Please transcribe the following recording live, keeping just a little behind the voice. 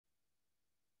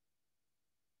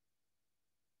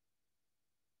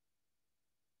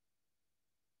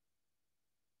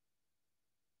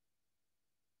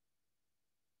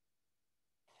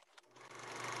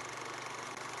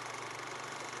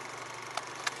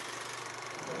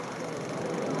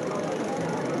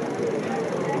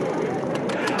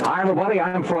Hi, everybody.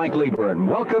 I'm Frank Lieber, and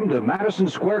welcome to Madison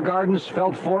Square Garden's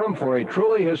Felt Forum for a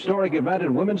truly historic event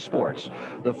in women's sports,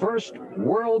 the first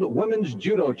World Women's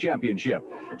Judo Championship.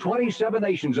 27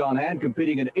 nations on hand,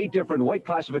 competing in 8 different weight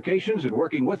classifications, and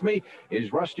working with me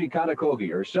is Rusty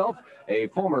Kanakogi, herself a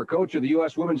former coach of the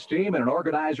U.S. women's team and an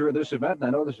organizer of this event, and I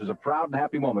know this is a proud and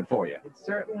happy moment for you. It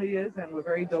certainly is, and we're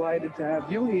very delighted to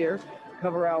have you here to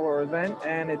cover our event,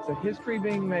 and it's a history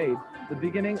being made, the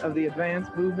beginning of the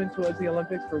advanced movement towards the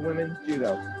Olympics for women's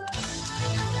judo.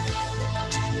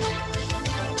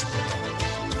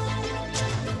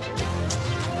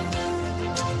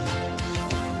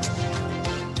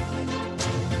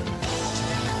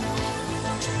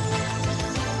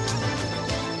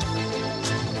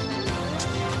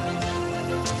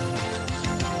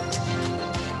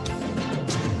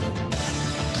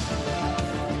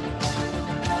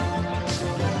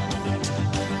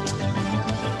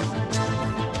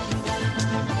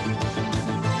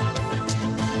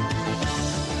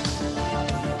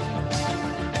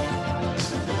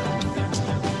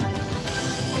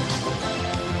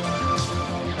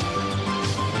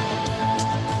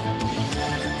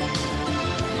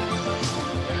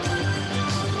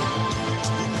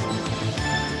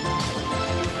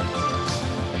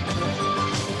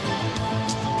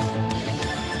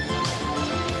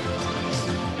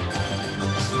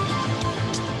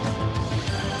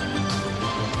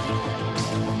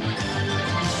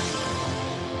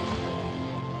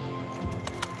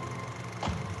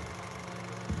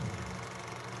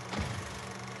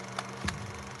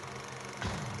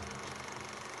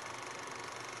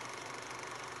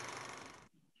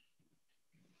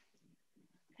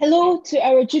 Hello to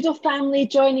our judo family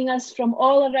joining us from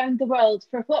all around the world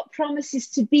for what promises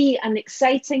to be an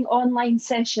exciting online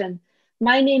session.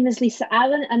 My name is Lisa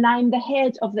Allen and I'm the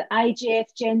head of the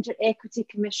IJF Gender Equity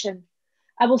Commission.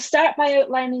 I will start by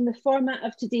outlining the format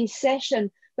of today's session,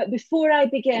 but before I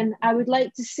begin, I would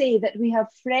like to say that we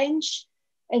have French,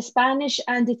 Spanish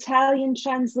and Italian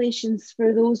translations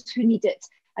for those who need it,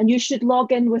 and you should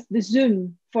log in with the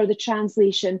Zoom for the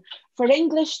translation. For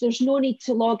English, there's no need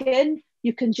to log in.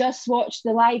 You can just watch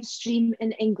the live stream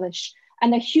in English.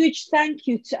 And a huge thank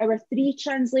you to our 3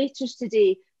 translators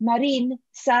today, Marine,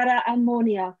 Sarah and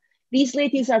Monia. These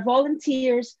ladies are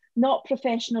volunteers, not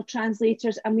professional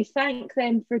translators, and we thank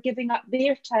them for giving up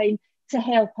their time to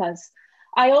help us.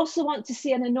 I also want to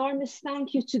say an enormous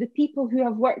thank you to the people who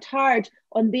have worked hard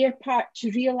on their part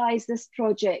to realise this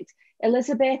project.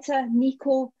 Elisabetta,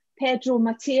 Nico, Pedro,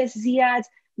 Mateus, Ziad,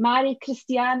 Mari,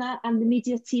 Christiana and the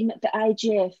media team at the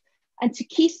IGF. And to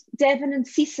Keith, Devon and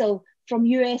Cecil from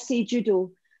USA Judo,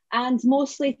 and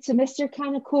mostly to Mr.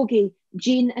 Kanakogi,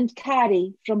 Jean and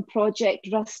Kerrye from Project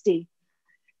Rusty.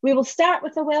 We will start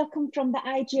with a welcome from the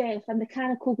IGF and the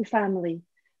Kanakogi family.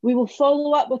 We will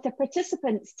follow up with the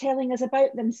participants telling us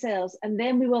about themselves, and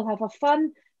then we will have a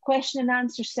fun question and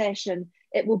answer session.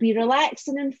 It will be relaxed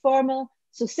and informal,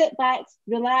 so sit back,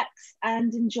 relax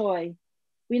and enjoy.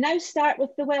 We now start with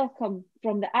the welcome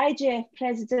from the IJF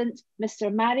President,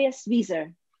 Mr. Marius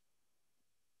Wieser.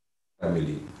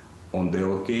 Family, on the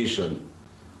occasion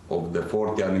of the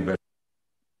 40th anniversary.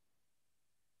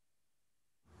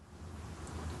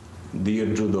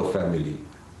 Dear Judo family,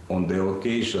 on the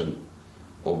occasion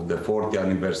of the 40th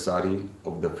anniversary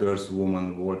of the first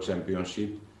Women's World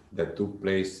Championship that took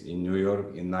place in New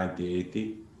York in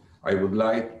 1980, I would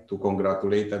like to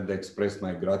congratulate and express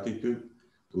my gratitude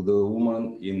to the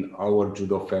women in our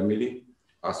judo family,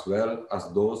 as well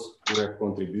as those who have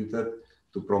contributed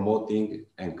to promoting,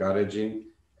 encouraging,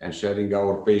 and sharing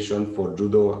our passion for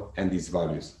judo and its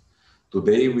values.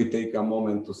 Today, we take a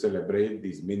moment to celebrate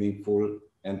this meaningful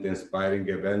and inspiring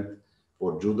event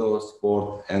for judo,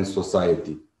 sport, and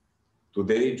society.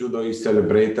 Today, judo is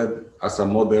celebrated as a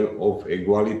model of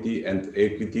equality and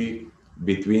equity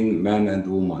between men and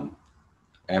women.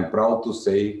 I am proud to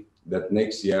say that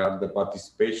next year, the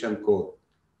participation quota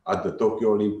at the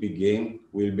Tokyo Olympic Games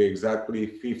will be exactly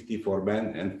 50 for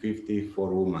men and 50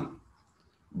 for women.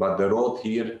 But the road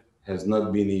here has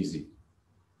not been easy.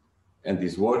 And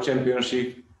this World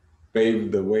Championship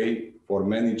paved the way for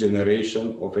many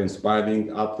generations of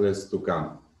inspiring athletes to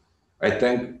come. I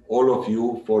thank all of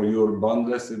you for your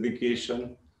boundless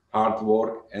dedication, hard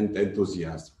work, and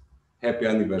enthusiasm. Happy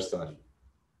anniversary.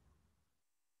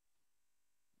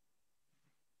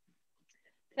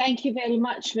 Thank you very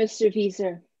much, Mr.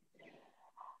 Wieser.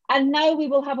 And now we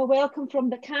will have a welcome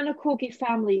from the Kanakogi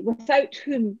family, without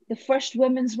whom the first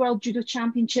Women's World Judo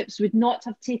Championships would not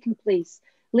have taken place.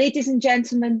 Ladies and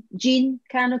gentlemen, Jean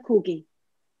Kanakogi.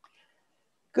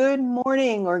 Good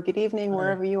morning or good evening,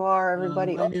 wherever you are,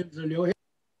 everybody. My name is Leo.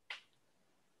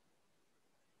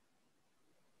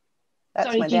 That's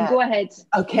Sorry, my Jean, dad. go ahead.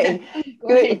 Okay.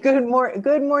 Good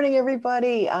morning,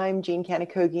 everybody. I'm Jean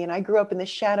Kanakogi, and I grew up in the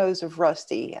shadows of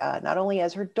Rusty, not only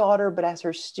as her daughter, but as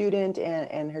her student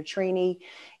and her trainee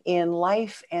in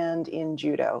life and in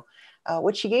judo.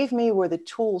 What she gave me were the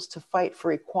tools to fight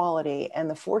for equality and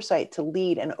the foresight to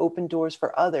lead and open doors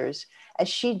for others, as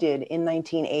she did in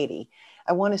 1980.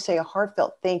 I want to say a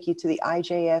heartfelt thank you to the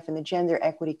IJF and the Gender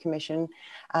Equity Commission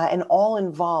and all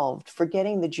involved for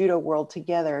getting the judo world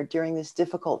together during this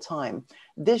difficult time.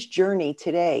 This journey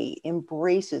today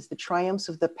embraces the triumphs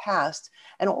of the past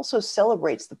and also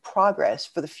celebrates the progress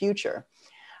for the future.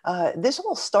 This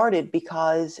all started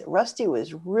because Rusty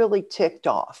was really ticked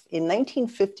off. In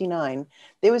 1959,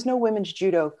 there was no women's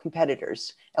judo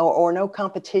competitors or no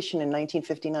competition in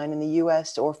 1959 in the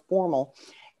US or formal.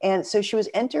 And so she was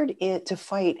entered to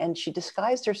fight, and she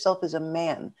disguised herself as a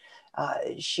man.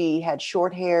 She had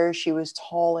short hair, she was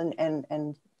tall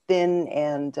and thin,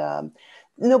 and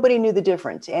nobody knew the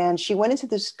difference. And she went into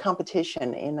this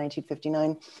competition in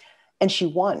 1959 and she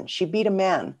won. She beat a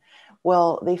man.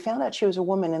 Well, they found out she was a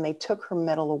woman and they took her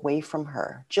medal away from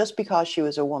her just because she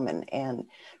was a woman. And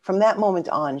from that moment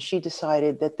on, she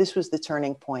decided that this was the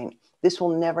turning point. This will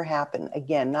never happen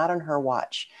again, not on her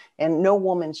watch. And no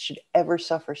woman should ever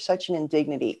suffer such an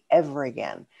indignity ever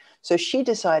again. So she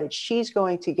decided she's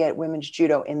going to get women's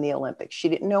judo in the Olympics. She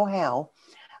didn't know how.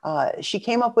 She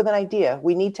came up with an idea.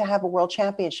 We need to have a world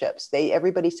championships.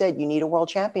 Everybody said you need a world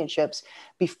championships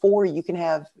before you can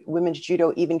have women's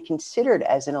judo even considered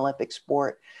as an Olympic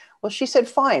sport. Well, she said,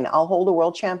 fine, I'll hold a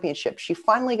world championship. She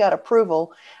finally got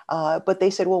approval, but they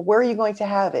said, well, where are you going to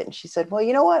have it? And she said, well,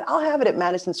 you know what? I'll have it at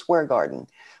Madison Square Garden.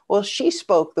 Well, she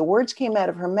spoke, the words came out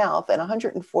of her mouth, and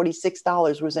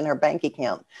 $146 was in her bank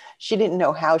account. She didn't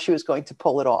know how she was going to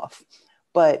pull it off.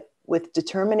 But with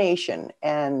determination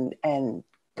and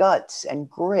guts and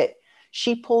grit,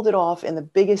 she pulled it off in the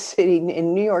biggest city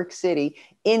in New York City,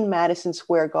 in Madison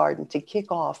Square Garden, to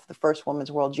kick off the first Women's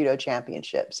World Judo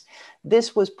Championships.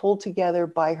 This was pulled together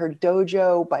by her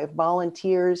dojo, by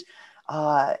volunteers,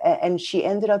 and she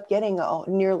ended up getting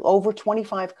near over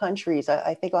 25 countries,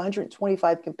 I think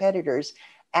 125 competitors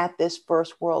at this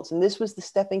first Worlds. And this was the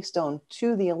stepping stone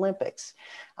to the Olympics.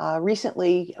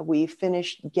 Recently, we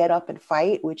finished Get Up and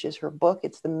Fight, which is her book.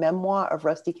 It's the memoir of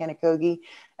Rusty Kanakogi.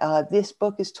 This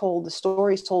book is told, the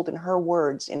story is told in her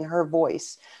words, in her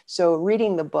voice. So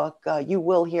reading the book, you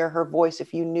will hear her voice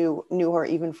if you knew her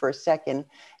even for a second,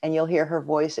 and you'll hear her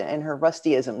voice and her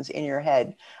Rustyisms in your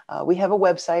head. We have a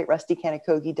website,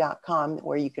 rustykanakogi.com,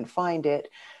 where you can find it.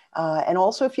 And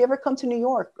also, if you ever come to New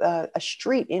York, a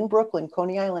street in Brooklyn,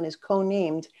 Coney Island, is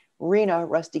co-named Rena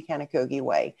Rusty Kanakogi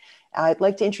Way. I'd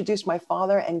like to introduce my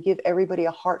father and give everybody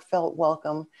a heartfelt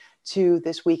welcome to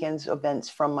this weekend's events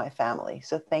from my family.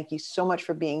 So thank you so much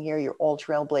for being here. You're all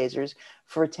trailblazers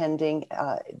for attending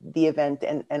the event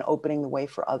and opening the way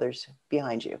for others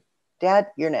behind you. Dad,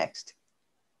 you're next.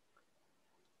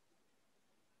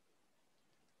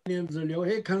 My name is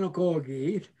Kerrye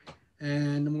Kanakogi,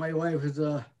 and my wife is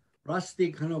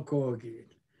Rusty Kanakogi.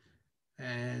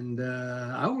 And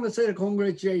I want to say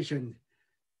congratulations,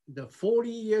 the 40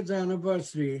 years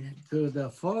anniversary to the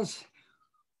first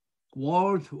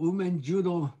World Women's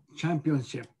Judo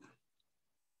Championship.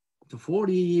 The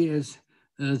 40 years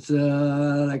is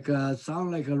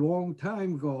sound like a long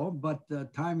time ago, but the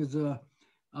time is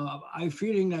I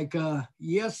feeling like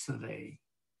yesterday.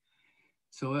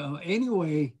 So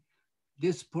anyway,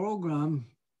 this program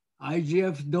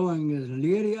IGF doing is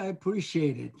really I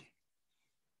appreciate it.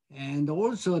 And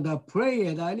also the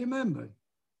prayer I remember,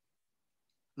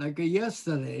 like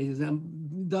yesterday,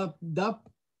 the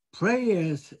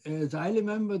prayers is I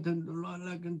remember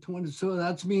like in 20, so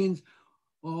that means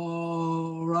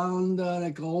around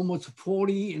like almost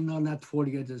 40, no, not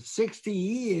 40, it's 60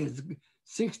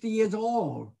 years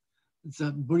old. It's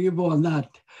believable or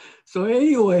not. So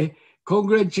anyway,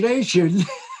 congratulations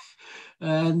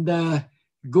and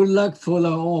good luck for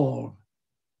all.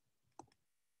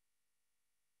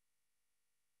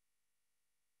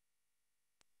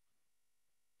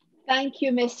 Thank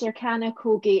you, Mr.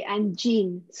 Kanakogi and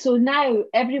Jean. So now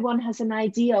everyone has an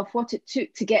idea of what it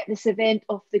took to get this event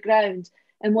off the ground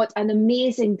and what an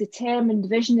amazing, determined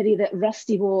visionary that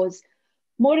Rusty was.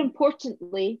 More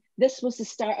importantly, this was the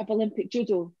start of Olympic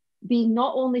judo, being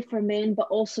not only for men, but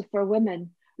also for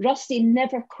women. Rusty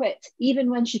never quit, even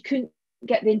when she couldn't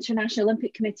get the International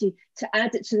Olympic Committee to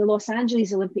add it to the Los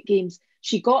Angeles Olympic Games.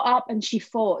 She got up and she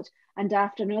fought. And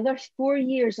after another 4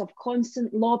 years of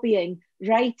constant lobbying,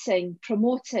 writing,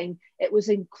 promoting, it was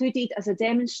included as a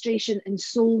demonstration in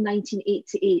Seoul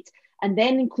 1988, and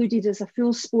then included as a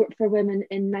full sport for women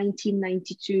in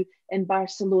 1992 in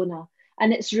Barcelona.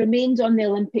 and it's remained on the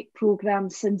Olympic programme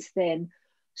since then.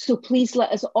 So please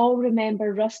let us all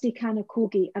remember Rusty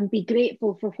Kanakogi and be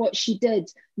grateful for what she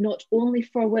did, not only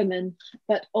for women,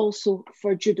 but also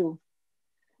for judo.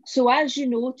 So as you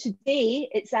know, today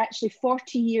it's actually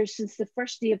 40 years since the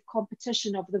first day of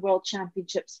competition of the World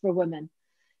Championships for women.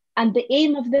 And the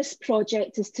aim of this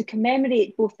project is to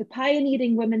commemorate both the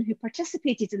pioneering women who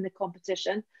participated in the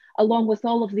competition, along with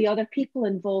all of the other people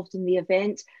involved in the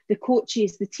event, the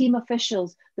coaches, the team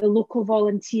officials, the local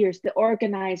volunteers, the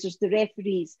organisers, the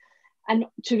referees, and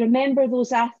to remember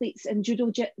those athletes and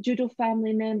judo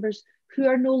family members who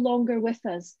are no longer with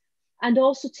us, and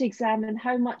also to examine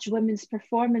how much women's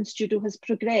performance judo has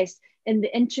progressed in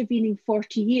the intervening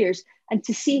 40 years and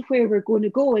to see where we're going to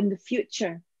go in the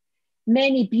future.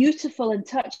 Many beautiful and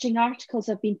touching articles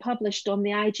have been published on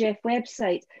the IGF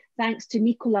website, thanks to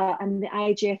Nicola and the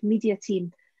IGF media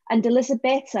team. And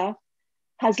Elisabetta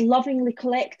has lovingly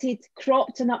collected,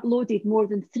 cropped and uploaded more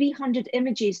than 300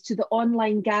 images to the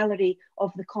online gallery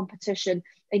of the competition,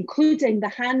 including the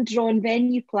hand-drawn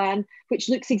venue plan, which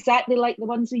looks exactly like the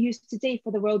ones we use today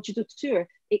for the World Judo Tour,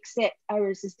 except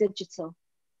ours is digital.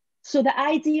 So the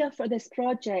idea for this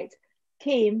project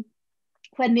came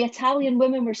when the Italian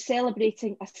women were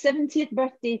celebrating a 70th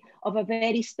birthday of a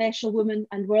very special woman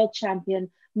and world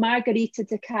champion, Margherita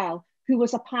De Cal, who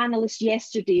was a panelist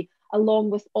yesterday, along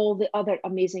with all the other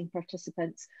amazing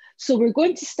participants. So we're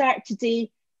going to start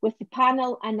today with the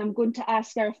panel, and I'm going to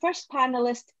ask our first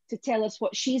panelist to tell us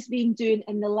what she's been doing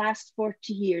in the last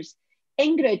 40 years.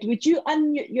 Ingrid, would you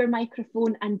unmute your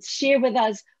microphone and share with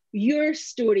us your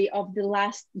story of the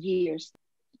last years?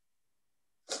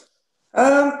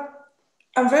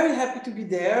 I'm very happy to be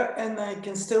there, and I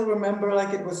can still remember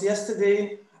like it was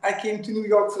yesterday. I came to New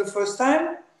York for the first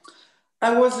time.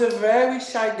 I was a very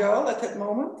shy girl at that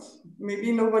moment.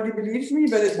 Maybe nobody believes me,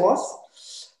 but it was.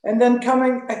 And then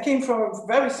I came from a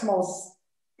very small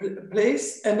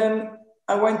place, and then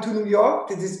I went to New York,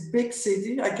 to this big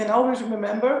city. I can always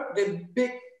remember the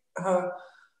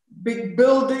big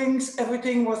buildings,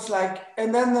 everything was like,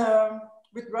 and then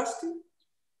with Rusty,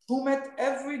 who met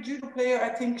every judo player. I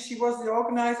think she was the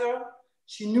organizer.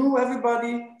 She knew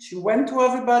everybody. She went to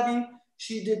everybody.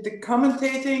 She did the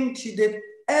commentating. She did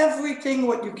everything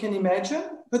what you can imagine.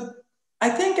 But I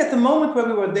think at the moment when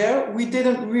we were there, we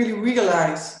didn't really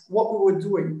realize what we were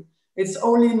doing. It's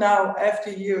only now, after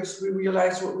years, we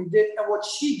realize what we did and what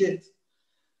she did.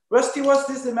 Rusty was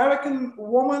this American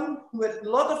woman with a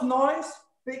lot of noise,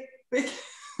 big,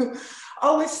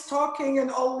 always talking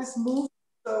and always moving.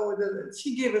 So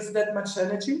she gave us that much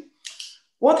energy.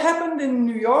 What happened in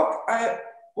New York, I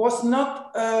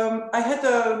had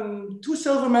 2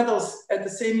 silver medals at the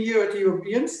same year at the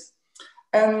Europeans,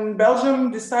 and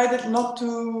Belgium decided not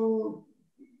to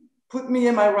put me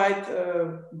in my right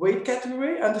weight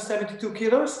category, under 72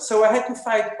 kilos. So I had to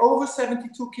fight over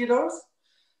 72 kilos.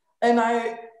 And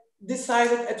I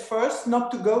decided at first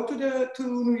not to go to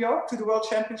New York, to the World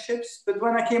Championships. But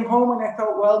when I came home and I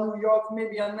thought, well, New York,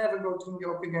 maybe I'll never go to New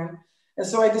York again. And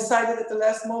so I decided at the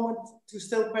last moment to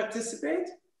still participate.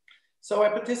 So I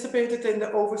participated in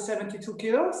the over 72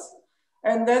 kilos.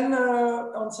 And then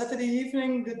on Saturday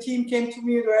evening, the team came to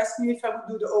me and asked me if I would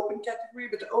do the open category.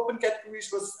 But the open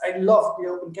categories I loved the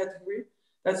open category.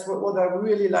 That's what I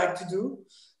really like to do.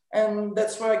 And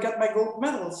that's where I got my gold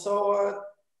medal. So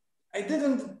I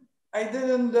didn't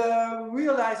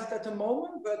realize it at the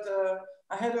moment, but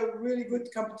I had a really good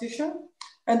competition.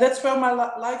 And that's where my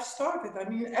life started. I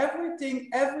mean,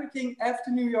 everything after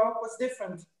New York was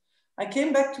different. I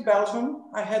came back to Belgium.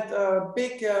 I had a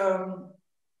big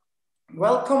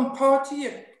welcome party.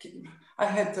 I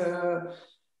had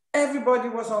everybody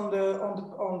was on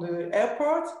the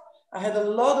airport. I had a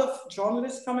lot of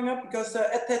journalists coming up because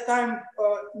at that time,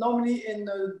 normally in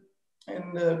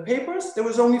the papers, there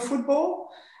was only football,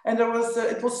 and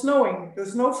it was snowing. There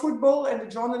was no football, and the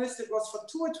journalists, it was for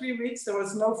 2 or 3 weeks, there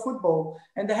was no football,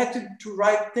 and they had to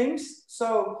write things.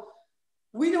 So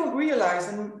we don't realize,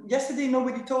 and yesterday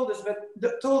nobody told us, but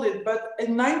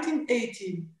in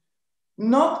 1980,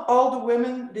 not all the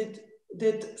women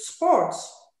did sports,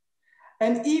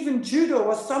 and even judo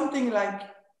was something like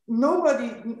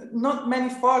not many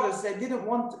fathers, they didn't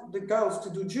want the girls to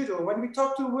do judo. When we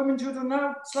talk to women judo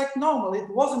now, it's like normal. It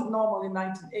wasn't normal in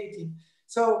 1980.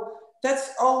 So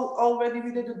that's already,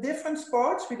 we did a different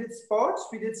sports. We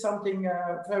did something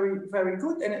very, very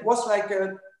good. And it was like,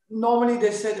 normally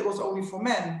they said it was only for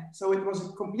men. So it was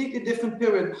a completely different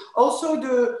period. Also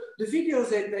the videos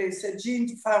that they said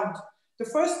Jean found, the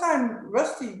first time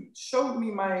Rusty showed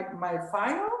me my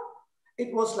final,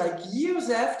 it was like years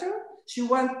after. She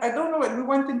went, I don't know, we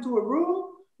went into a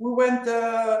room, we went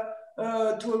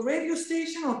to a radio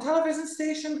station or television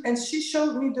station, and she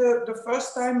showed me the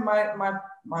first time my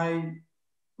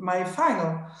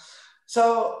final.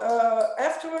 So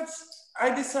afterwards,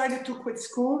 I decided to quit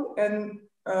school and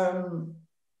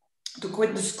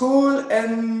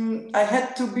I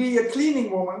had to be a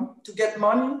cleaning woman to get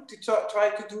money to try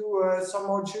to do some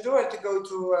more judo and to go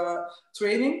to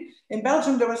training. In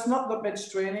Belgium, there was not that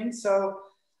much training. So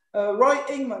Roy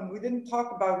Ingman, we didn't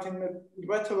talk about him,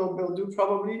 Loretta will do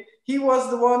probably. He was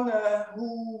the one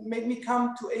who made me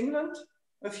come to England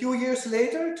a few years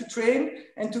later to train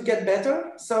and to get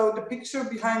better. So the picture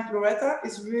behind Loretta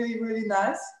is really, really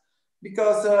nice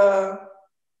because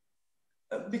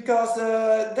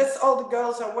that's all the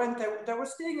girls I went. They were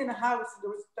staying in a house.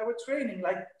 They were training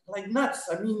like nuts.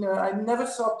 I mean, I never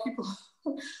saw people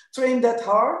train that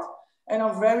hard, and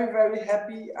I'm very, very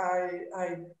happy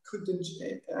I could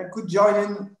join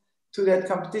in to that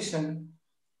competition.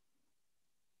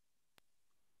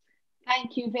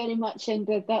 Thank you very much,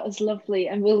 Ingrid. That was lovely,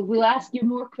 and we'll ask you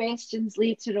more questions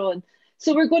later on.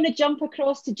 So we're going to jump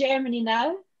across to Germany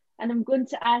now. And I'm going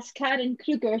to ask Karen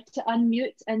Krueger to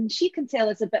unmute, and she can tell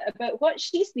us a bit about what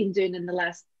she's been doing in the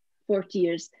last 40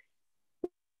 years.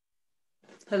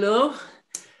 Hello.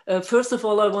 First of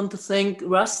all, I want to thank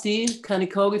Rusty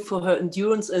Kanikogi for her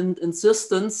endurance and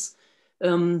insistence,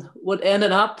 what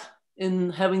ended up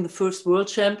in having the first World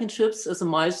Championships as a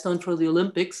milestone for the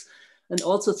Olympics. And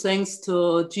also thanks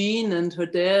to Jean and her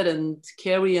dad and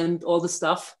Kerrye and all the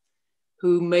staff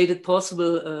who made it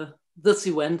possible this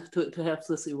event, to have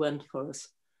this event for us.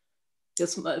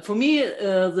 Yes, for me,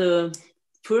 the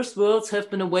first Worlds have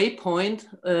been a waypoint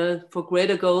for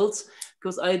greater goals,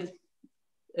 because I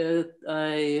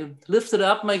lifted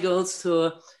up my goals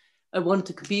to, I wanted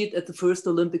to compete at the first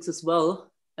Olympics as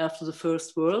well after the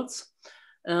first Worlds.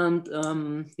 And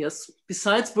yes,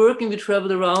 besides working, we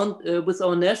traveled around with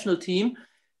our national team.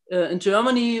 In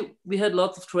Germany, we had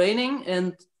lots of training,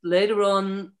 and later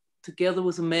on together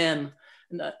with a man.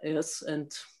 And yes, and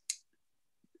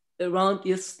around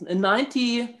in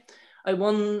 90, I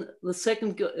won the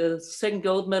second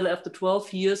gold medal after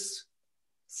 12 years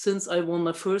since I won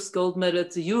my first gold medal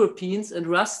at the Europeans. And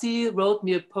Rusty wrote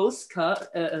me a postcard,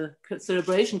 a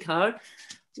celebration card,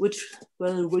 which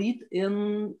will read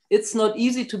in, "It's not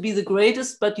easy to be the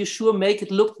greatest, but you sure make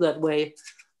it look that way."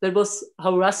 That was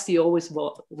how Rusty always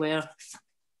were.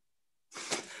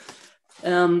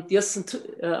 Yes,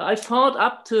 I fought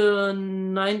up to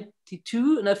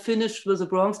 92 and I finished with a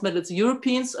bronze medal at the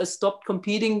Europeans. I stopped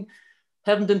competing,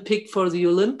 haven't been picked for the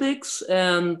Olympics.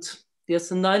 And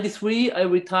yes, in 93, I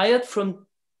retired from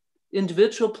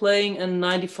individual playing, and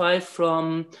 95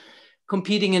 from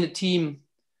competing in a team.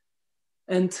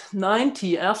 And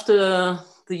 90, after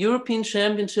the European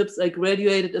Championships, I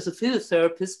graduated as a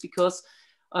physiotherapist because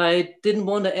I didn't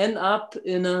want to end up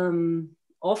in an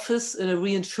office in a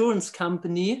reinsurance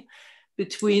company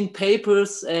between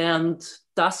papers and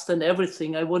dust and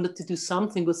everything. I wanted to do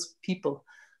something with people.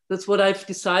 That's what I've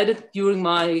decided during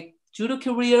my judo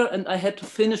career, and I had to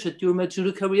finish it during my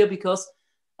judo career because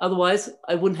otherwise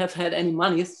I wouldn't have had any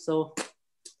money. So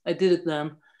I did it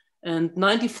then. And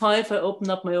 95, I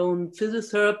opened up my own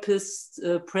physiotherapist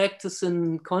practice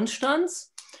in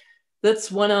Konstanz.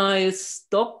 That's when I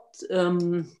stopped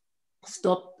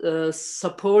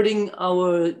supporting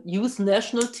our youth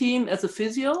national team as a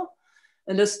physio.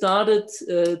 And I started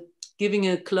giving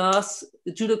a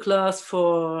judo class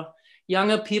for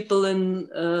younger people in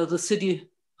the city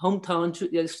hometown,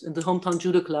 yes, in the hometown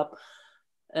judo club.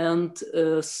 And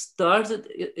I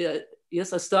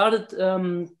started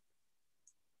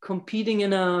competing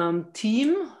in a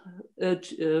team,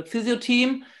 a physio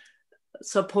team,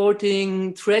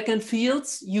 supporting track and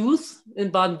fields youth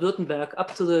in Baden-Württemberg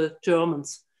up to the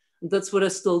Germans. And that's what I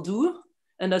still do.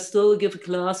 And I still give a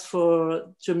class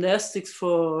for gymnastics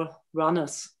for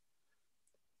runners.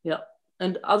 Yeah.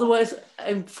 And otherwise,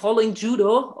 I'm following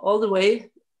judo all the way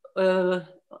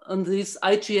on these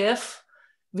IGF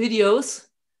videos,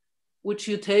 which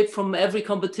you tape from every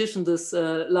competition, this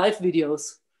live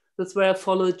videos. That's where I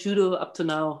follow judo up to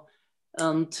now.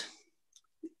 And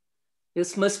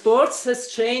yes, my sports has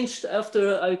changed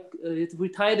after I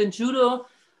retired in judo.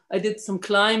 I did some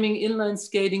climbing, inline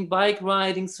skating, bike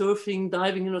riding, surfing,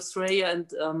 diving in Australia,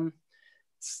 and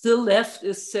still left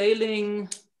is sailing,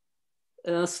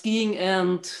 skiing,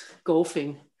 and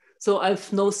golfing. So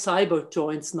I've no cyber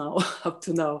joints now, up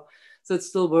to now. So it's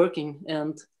still working.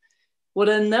 And what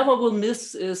I never will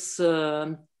miss is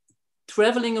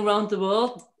traveling around the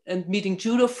world and meeting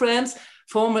judo friends,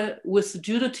 with the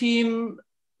judo team.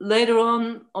 Later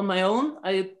on my own,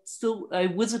 I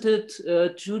visited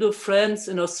judo friends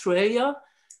in Australia,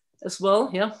 as well,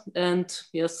 yeah. And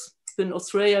yes, been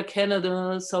Australia,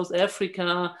 Canada, South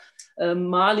Africa,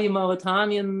 Mali,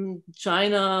 Mauritania,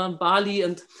 China, Bali,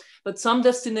 but some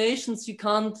destinations you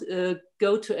can't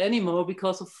go to anymore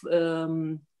because of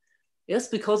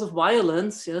because of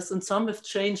violence, yes, and some have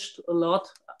changed a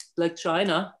lot, like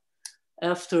China,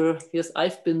 after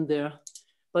I've been there.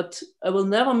 But I will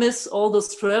never miss all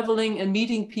this traveling and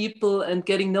meeting people and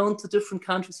getting known to different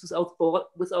countries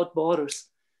without borders.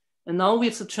 And now we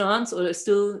have the chance, or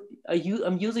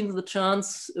I'm using the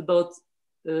chance about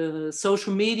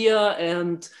social media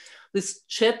and this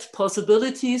chat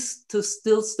possibilities to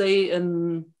still stay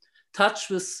in touch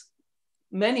with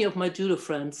many of my judo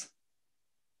friends.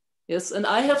 Yes, and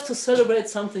I have to celebrate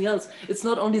something else. It's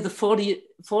not only the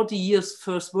 40 years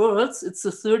first worlds, it's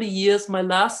the 30 years, my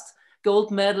last gold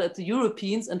medal at the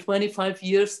Europeans, and 25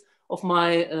 years of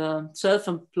my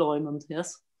self-employment,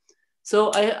 yes.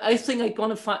 So I think I'm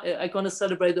gonna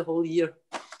celebrate the whole year.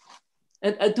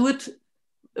 And I do it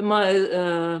in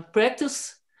my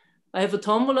practice. I have a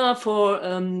tombola for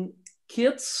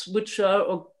kids which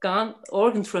are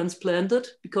organ transplanted,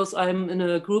 because I'm in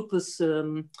a group with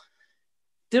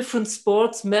different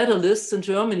sports medalists in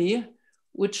Germany,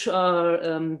 which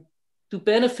are do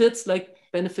benefits, like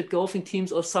benefit golfing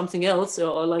teams or something else,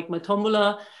 or like my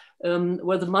tombola,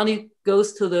 where the money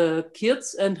goes to the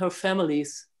kids and her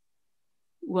families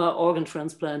who are organ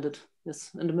transplanted.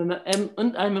 Yes,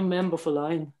 and I'm a member for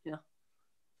Lion. Yeah,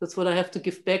 that's what I have to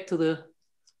give back to the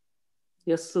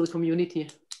to the community.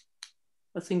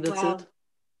 I think that's it.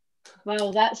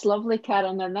 Well, that's lovely,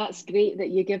 Karen, and that's great that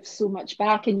you give so much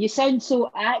back, and you sound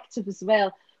so active as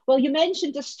well. Well, you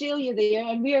mentioned Australia there,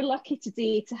 and we're lucky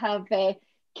today to have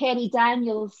Kerrye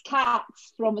Daniels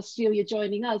Cats from Australia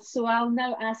joining us. So I'll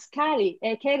now ask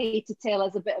Kerrye to tell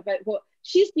us a bit about what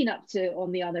she's been up to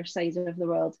on the other side of the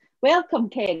world. Welcome,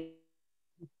 Kerrye.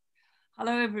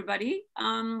 Hello, everybody.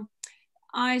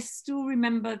 I still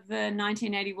remember the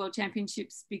 1980 World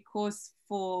Championships, because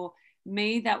for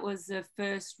me, that was the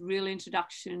first real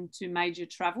introduction to major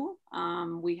travel.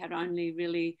 We had only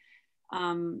really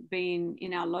been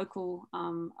in our local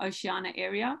Oceania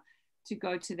area to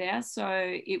go to there. So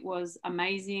it was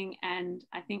amazing. And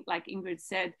I think, like Ingrid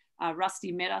said,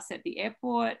 Rusty met us at the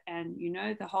airport, and, you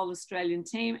know, the whole Australian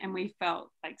team, and we felt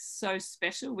like so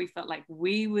special. We felt like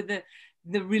we were the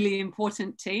really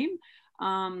important team.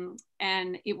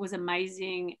 And it was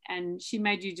amazing. And she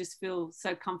made you just feel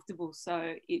so comfortable.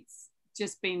 So it's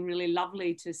just been really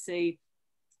lovely to see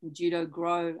judo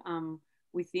grow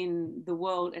within the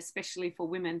world, especially for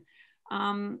women.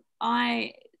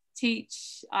 I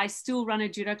still run a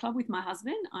judo club with my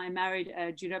husband. I married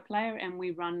a judo player, and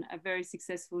we run a very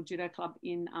successful judo club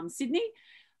in Sydney.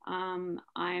 I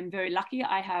am very lucky.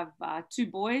 I have 2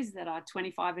 boys that are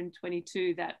 25 and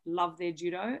 22 that love their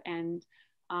judo, and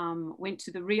went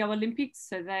to the Rio Olympics.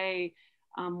 So they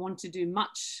want to do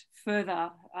much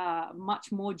further,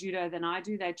 much more judo than I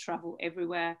do. They travel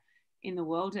everywhere in the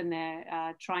world, and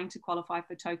they're trying to qualify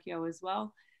for Tokyo as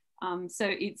well. So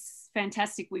it's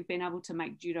fantastic. We've been able to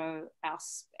make judo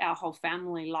our whole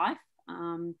family life.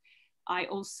 I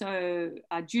also,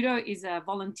 judo is a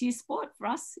volunteer sport for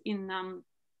us in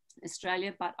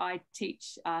Australia, but I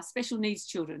teach special needs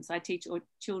children. So I teach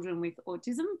children with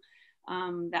autism.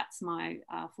 That's my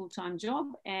full-time job,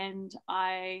 and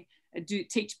I do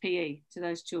teach PE to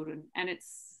those children, and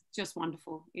it's just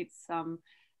wonderful. It's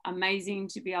amazing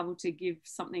to be able to give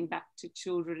something back to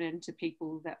children and to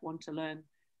people that want to learn.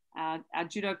 Our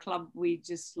judo club, we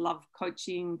just love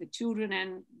coaching the children,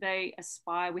 and they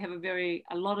aspire. We have a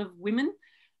lot of women,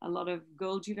 a lot of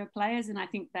girl judo players, and I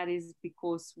think that is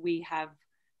because we have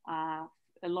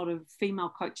a lot of female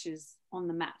coaches on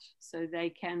the mat, so they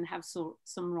can have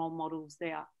some role models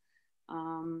there.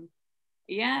 And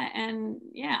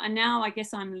now I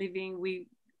guess we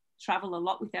travel a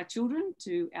lot with our children,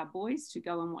 to our boys, to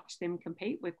go and watch them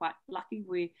compete. We're quite lucky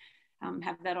we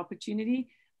have that opportunity.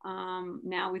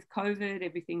 Now with COVID,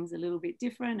 everything's a little bit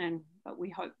different, but we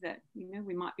hope that, you know,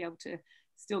 we might be able to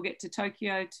still get to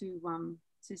Tokyo to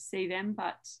see them.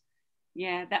 But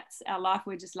yeah, that's our life.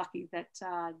 We're just lucky that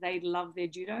they love their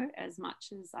judo as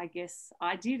much as I guess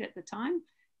I did at the time,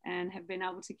 and have been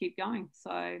able to keep going.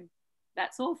 So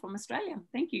that's all from Australia.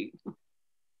 Thank you.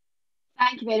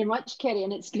 Thank you very much, Kerrye.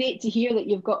 And it's great to hear that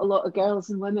you've got a lot of girls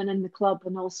and women in the club,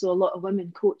 and also a lot of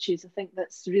women coaches. I think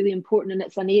that's really important, and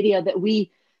it's an area that we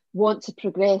want to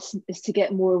progress, is to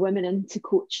get more women into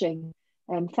coaching.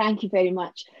 Thank you very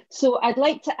much. So I'd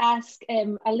like to ask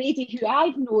a lady who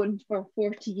I've known for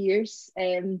 40 years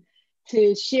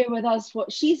to share with us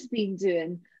what she's been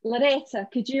doing. Loretta,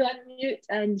 could you unmute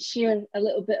and share a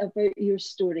little bit about your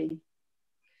story?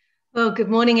 Well, good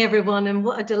morning, everyone, and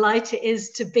what a delight it is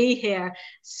to be here.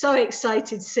 So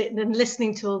excited sitting and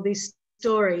listening to all these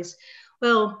stories.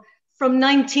 Well, from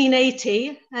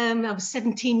 1980, I was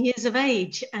 17 years of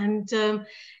age, and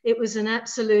it was an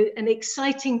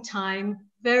exciting time,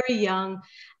 very young,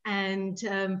 and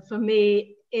for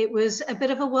me, it was a bit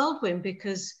of a whirlwind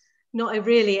because not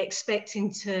really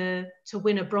expecting to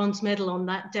win a bronze medal on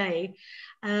that day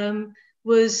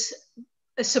was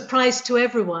a surprise to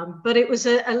everyone, but it was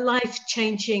a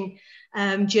life-changing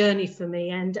journey for me,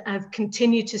 and I've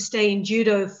continued to stay in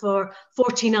judo for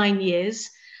 49 years,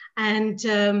 and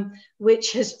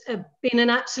which has been an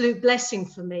absolute blessing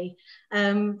for me.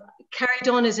 Carried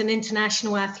on as an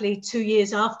international athlete 2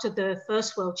 years after the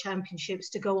first World Championships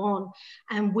to go on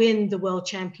and win the World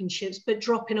Championships, but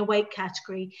drop in a weight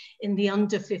category in the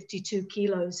under 52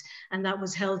 kilos, and that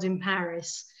was held in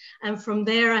Paris. And from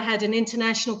there, I had an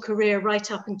international career right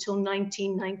up until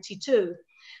 1992,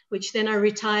 which then I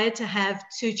retired to have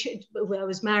I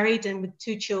was married and with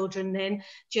 2 children then,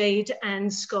 Jade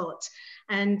and Scott.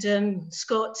 And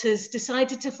Scott has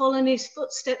decided to follow in his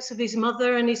footsteps of his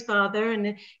mother and his father,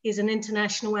 and he's an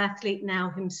international athlete now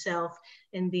himself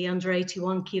in the under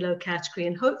 81 kilo category,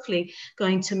 and hopefully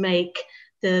going to make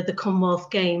the Commonwealth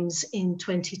Games in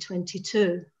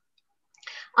 2022.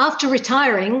 After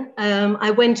retiring,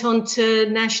 I went on to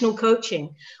national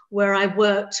coaching, where I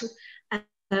worked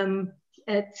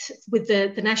with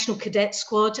the national cadet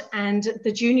squad and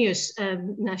the juniors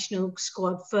national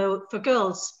squad for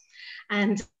girls.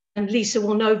 And Lisa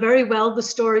will know very well the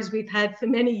stories we've had for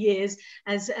many years,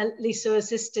 as Lisa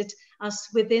assisted us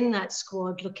within that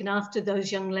squad, looking after those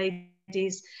young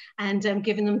ladies and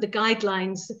giving them the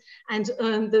guidelines and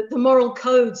the moral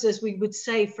codes, as we would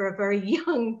say, for a very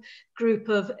young group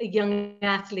of young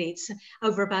athletes,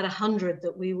 over about 100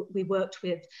 that we worked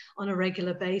with on a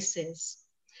regular basis.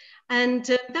 And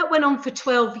that went on for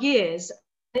 12 years.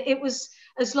 It was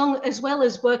as well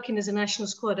as working as a national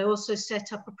squad, I also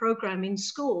set up a program in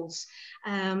schools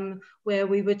where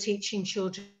we were teaching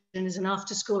children as an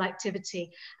after-school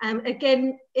activity.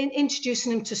 Again,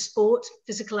 introducing them to sport,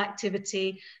 physical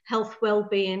activity, health,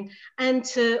 well-being, and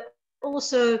to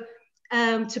also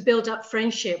to build up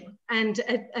friendship and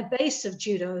a base of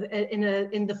judo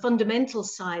in the fundamental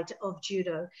side of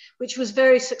judo, which was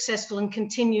very successful and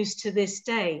continues to this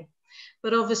day.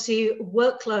 But obviously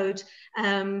workload,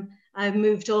 I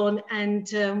moved on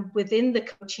and within the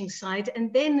coaching side,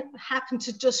 and then happened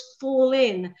to just fall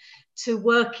in to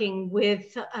working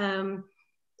with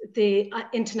the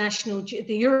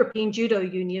European Judo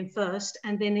Union first,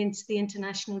 and then into the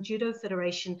International Judo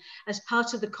Federation as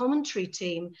part of the commentary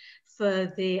team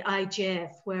for the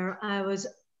IJF, where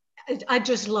I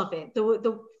just love it.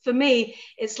 For me,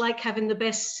 it's like having the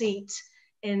best seat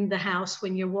in the house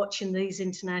when you're watching these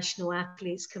international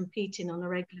athletes competing on a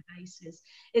regular basis.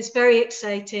 It's very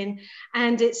exciting,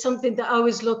 and it's something that I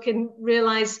always look and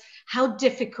realize how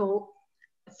difficult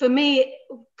for me.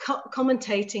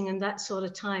 Commentating and that sort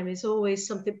of time is always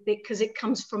something, because it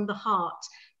comes from the heart,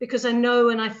 because I know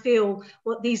and I feel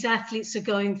what these athletes are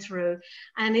going through,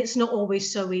 and it's not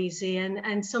always so easy,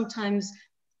 and sometimes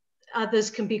others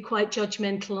can be quite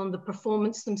judgmental on the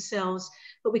performance themselves,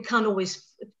 but we can't always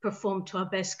perform to our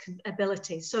best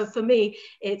ability. So for me,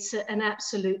 it's an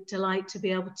absolute delight to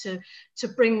be able to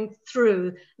bring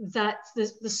through that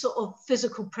the sort of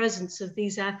physical presence of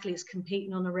these athletes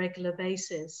competing on a regular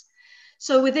basis.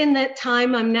 So within that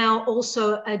time, I'm now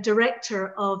also a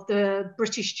director of the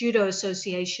British Judo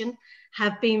Association,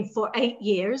 have been for 8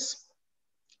 years.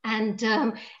 And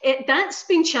that's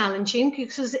been challenging,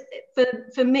 because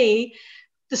for me,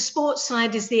 the sports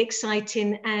side is the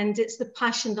exciting, and it's the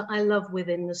passion that I love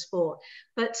within the sport.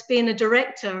 But being a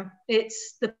director,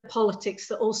 it's the politics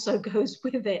that also goes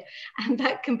with it. And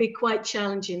that can be quite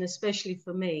challenging, especially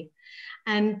for me.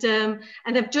 And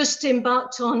I've just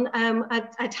embarked on,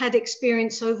 I'd had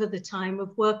experience over the time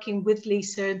of working with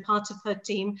Lisa and part of her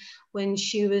team when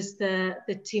she was the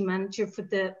team manager for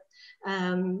the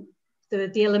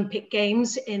Olympic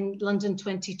Games in London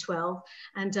 2012,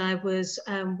 and I was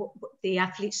the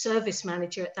athlete service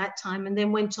manager at that time, and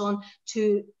then went on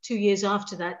to 2 years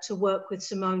after that to work with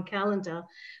Simone Calendar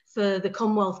for the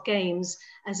Commonwealth Games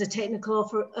as a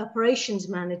technical operations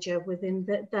manager within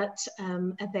that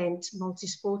event,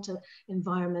 multi-sport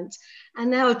environment. And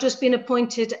now I've just been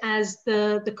appointed as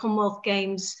the Commonwealth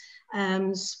Games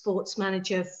sports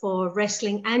manager for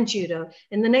wrestling and judo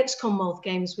in the next Commonwealth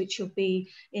Games, which will be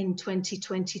in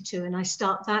 2022. And I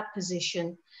start that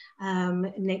position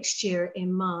next year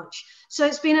in March. So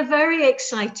it's been a very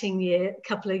exciting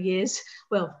couple of years.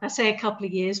 Well, I say a couple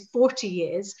of years, 40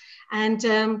 years. And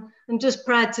I'm just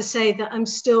proud to say that I'm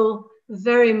still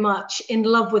very much in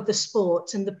love with the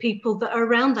sport and the people that are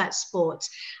around that sport,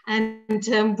 and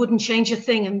wouldn't change a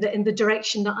thing in the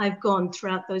direction that I've gone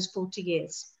throughout those 40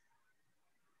 years.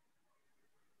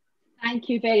 Thank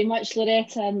you very much,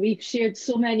 Loretta. And we've shared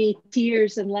so many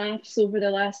tears and laughs over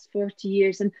the last 40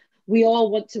 years. And we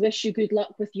all want to wish you good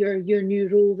luck with your new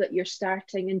role that you're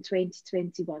starting in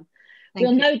 2021.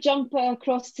 We'll now jump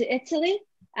across to Italy,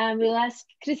 and we'll ask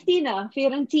Cristina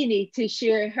Fiorintini to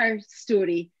share her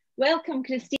story. Welcome,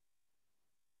 Cristina.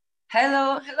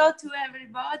 Hello to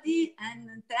everybody,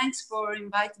 and thanks for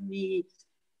inviting me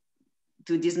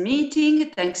to this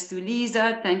meeting. Thanks to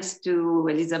Lisa, thanks to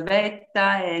Elisabetta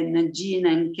and Jean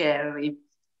and Kerrye.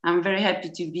 I'm very happy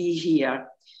to be here.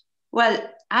 Well,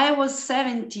 I was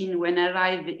 17 when I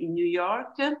arrived in New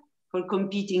York for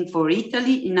competing for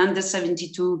Italy in under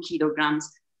 72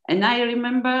 kilograms. And I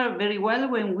remember very well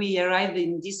when we arrived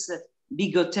in this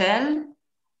big hotel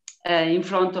in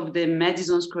front of the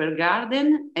Madison Square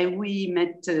Garden, and we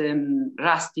met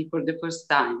Rusty for the first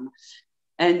time.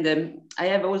 And I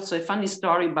have also a funny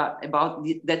story about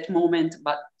that moment,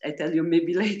 but I tell you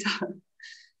maybe later.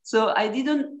 So I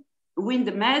didn't win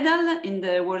the medal in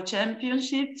the World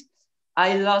Championships.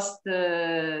 I lost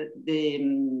the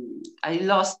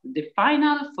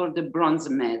final for the bronze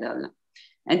medal.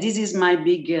 And this is my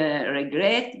big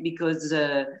regret, because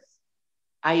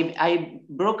I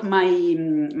broke my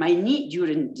knee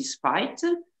during this fight.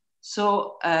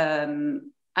 So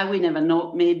I will never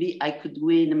know, maybe I could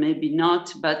win, maybe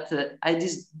not, but I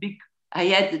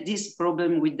had this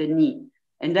problem with the knee.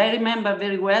 And I remember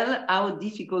very well how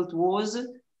difficult it was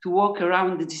to walk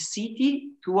around the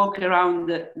city, to walk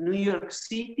around New York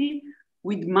City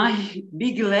with my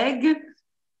big leg,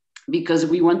 because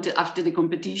we wanted, after the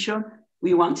competition,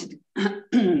 we wanted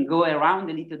to go around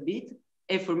a little bit.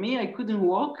 And for me, I couldn't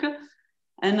walk.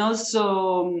 And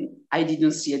also, I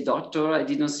didn't see a doctor, I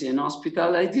didn't see an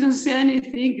hospital, I didn't see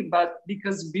anything, but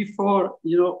because before,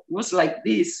 you know, it was like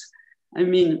this. I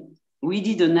mean, we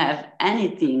didn't have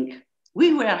anything.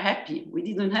 We were happy, we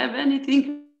didn't have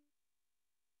anything.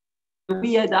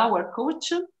 We had our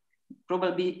coach,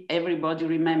 probably everybody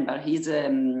remember,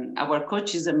 our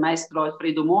coach is a Maestro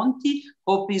Alfredo Monti.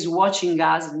 Hope he's watching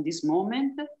us in this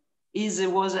moment.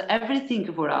 Was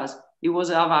everything for us. He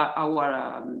was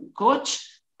our coach,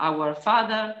 our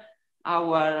father,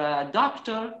 our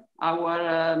doctor,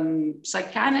 our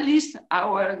psychoanalyst,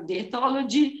 our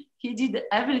dietology. He did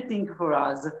everything for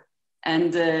us.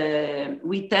 And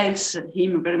we thanks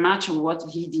him very much for what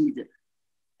he did.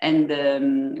 And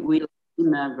we love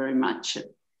him very much.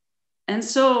 And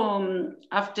so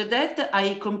after that,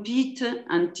 I compete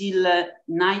until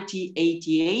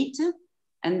 1988.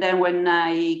 And then when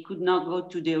I could not go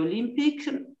to the Olympic,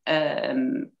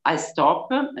 I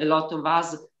stopped. A lot of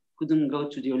us couldn't go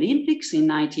to the Olympics in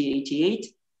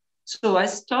 1988. So I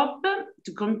stopped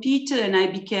to compete, and I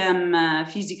became a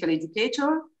physical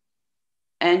educator.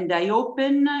 And I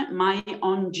opened my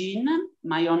own gym,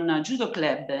 my own judo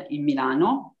club in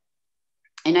Milano.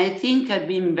 And I think I've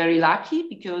been very lucky,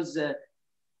 because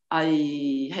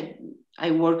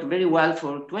I worked very well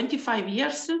for 25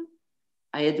 years.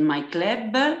 I had my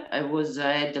club, I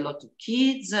had a lot of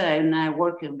kids, and I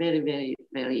worked very, very,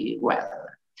 very well.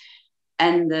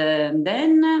 And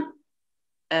then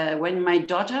when my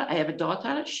daughter, I have a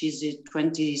daughter, she's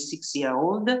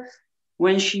 26-year-old,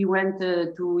 when she went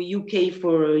to UK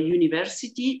for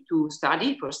university to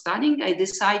study, I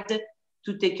decided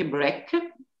to take a break.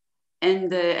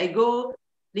 And I go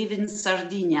live in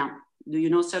Sardinia. Do you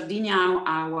know Sardinia,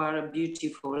 our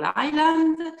beautiful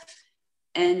island?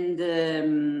 And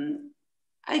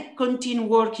I continue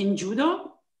working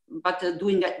judo, but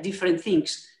doing different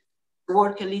things.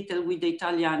 Work a little with the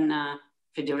Italian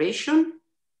Federation.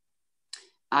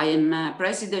 I am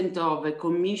president of a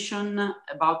commission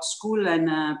about school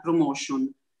and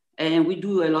promotion. And we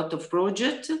do a lot of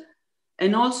projects.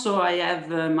 And also I have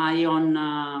my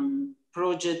own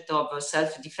project of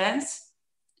self-defense.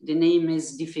 The name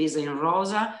is Difesa in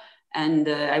Rosa. And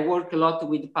I work a lot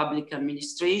with public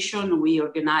administration. We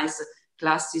organize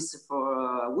classes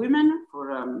for women,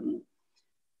 for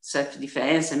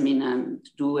self-defense. I mean,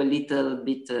 to do a little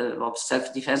bit of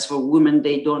self-defense for women.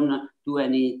 They don't do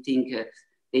anything.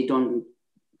 They don't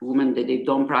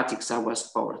practice our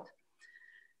sport.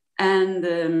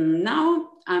 And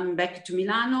now I'm back to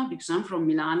Milano, because I'm from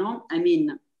Milano. I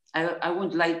mean, I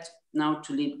would like now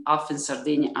to live half in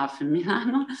Sardinia, half in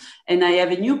Milano. And I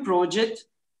have a new project,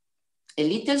 a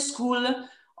little school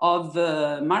of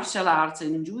martial arts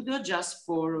and judo just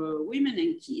for women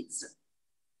and kids.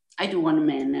 I don't want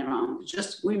men around,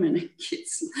 just women and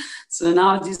kids. So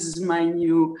now this is my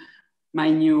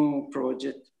new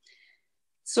project.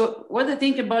 So what I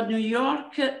think about New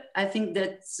York, I think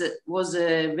that was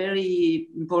a very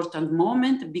important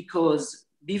moment, because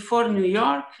before New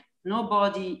York,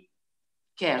 nobody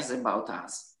cares about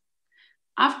us.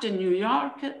 After New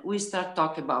York, we start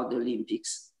talking about the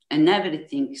Olympics and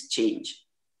everything's changed.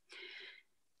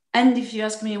 And if you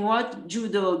ask me what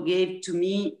judo gave to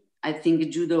me, I think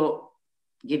judo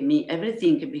gave me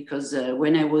everything, because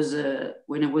when I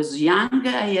was young,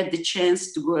 I had the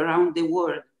chance to go around the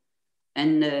world.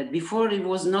 And before, it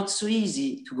was not so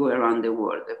easy to go around the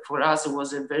world. For us, it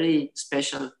was a very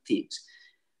special thing.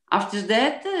 After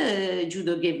that,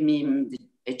 judo gave me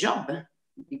a job,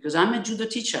 because I'm a judo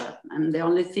teacher. And the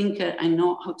only thing I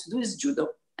know how to do is judo,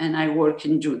 and I work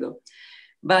in judo.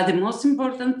 But the most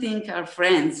important thing are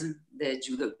friends that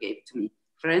judo gave to me.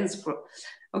 Friends from,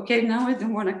 okay, now I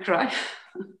don't want to cry.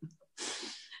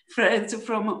 Friends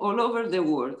from all over the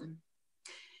world.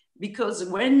 Because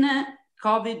when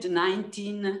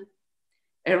COVID-19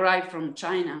 arrived from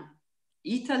China,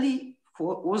 Italy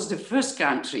was the first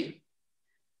country.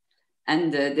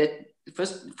 And the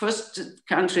first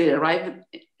country arrived,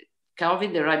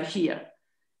 COVID arrived here.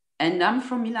 And I'm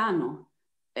from Milano.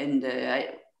 And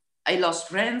I lost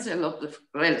friends, a lot of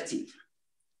relatives.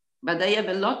 But I have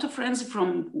a lot of friends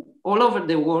from all over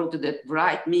the world that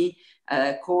write me,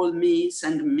 call me,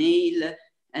 send mail.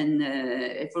 And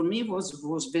for me, it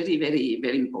was very, very,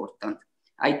 very important.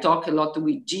 I talk a lot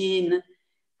with Jean.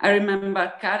 I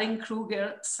remember Karen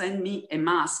Krueger sent me a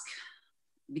mask,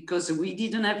 because we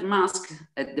didn't have mask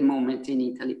at the moment in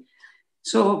Italy.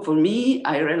 So for me,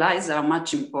 I realized how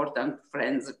much important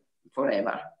friends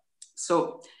forever.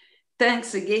 So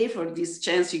thanks again for this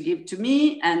chance you give to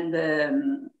me,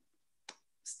 and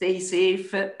stay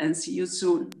safe and see you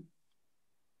soon.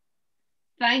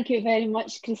 Thank you very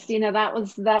much, Cristina. That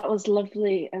was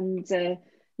lovely, and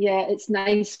yeah, it's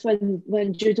nice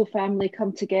when judo family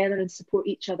come together and support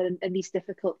each other in these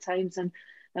difficult times. And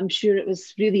I'm sure it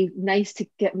was really nice to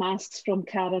get masks from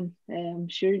Karen. I'm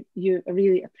sure you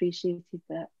really appreciated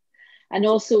that. And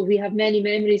also, we have many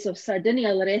memories of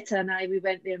Sardinia. Loretta and I, we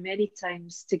went there many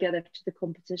times together to the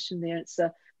competition there. It's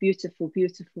a beautiful,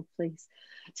 beautiful place.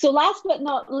 So last but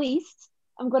not least,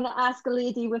 I'm going to ask a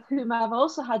lady with whom I've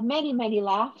also had many, many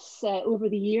laughs over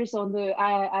the years on the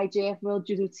IJF World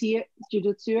Judo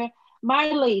Tour.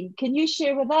 Marjolein, can you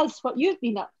share with us what you've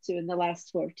been up to in the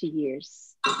last 40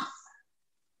 years?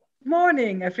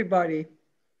 Morning, everybody.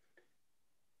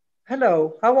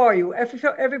 Hello, how are you?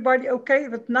 Everybody okay?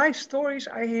 With nice stories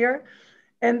I hear.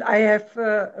 And I have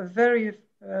a very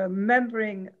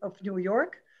remembering of New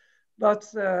York. But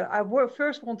I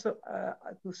first want to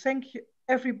thank you,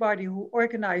 everybody who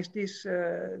organized this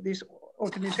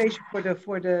organization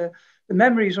for the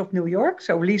memories of New York.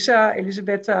 So Lisa,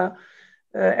 Elisabetta,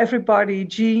 everybody,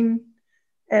 Jean,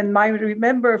 and I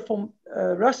remember from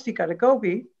Rusty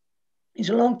Karagobi is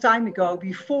a long time ago,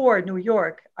 before New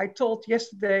York. I told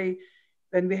yesterday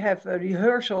when we have a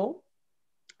rehearsal,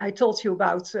 I told you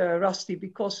about Rusty,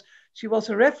 because she was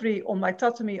a referee on my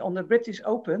tatami on the British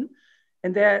Open.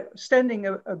 And there standing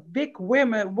a big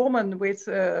woman with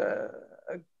a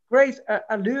great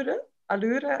allure.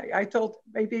 I thought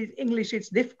maybe in English it's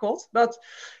difficult, but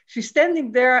she's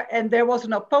standing there, and there was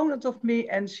an opponent of me,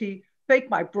 and she take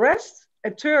my breast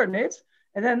and turn it.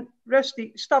 And then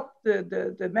Rusty stopped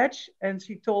the match, and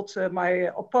she told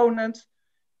my opponent,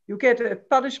 you get a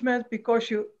punishment because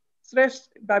you stressed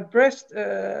my breast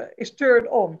is turned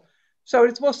on. So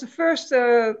it was the first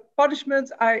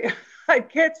punishment I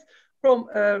get from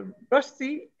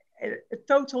Rusty, a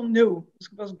total new. It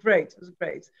was great. It was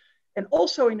great. And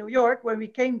also in New York, when we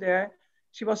came there,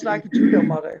 she was like a judo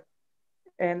mother.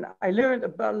 And I learned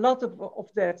a lot of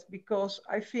that, because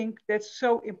I think that's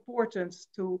so important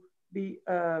to be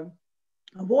a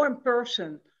warm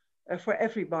person for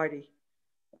everybody.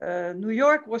 New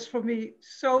York was for me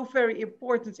so very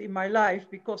important in my life,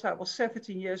 because I was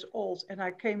 17 years old and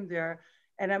I came there,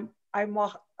 and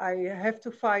I have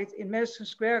to fight in Madison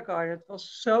Square Garden. It was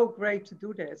so great to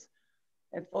do that.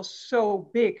 It was so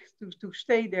big to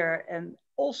stay there. And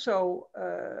also,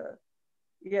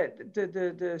 yeah,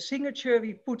 the signature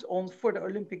we put on for the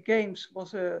Olympic Games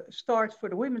was a start for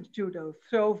the women's judo.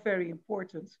 So very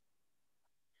important.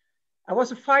 I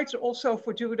was a fighter also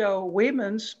for judo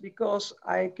women's, because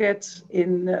I get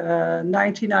in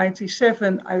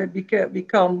 1997, I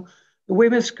become the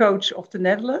women's coach of the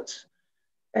Netherlands.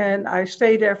 And I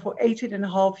stayed there for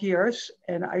 18.5 years.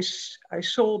 And I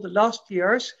saw the last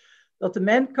years that the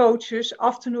men coaches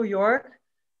after New York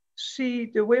see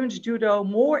the women's judo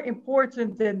more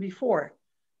important than before.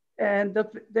 And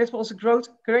that was a great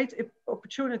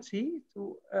opportunity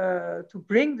to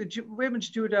bring the women's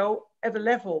judo at a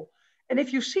level. And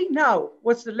if you see now,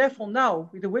 what's the level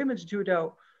now with the women's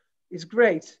judo, is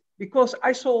great. Because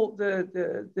I saw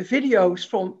the videos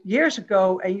from years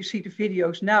ago and you see the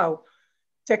videos now,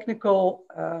 technical,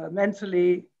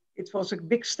 mentally, it was a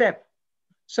big step.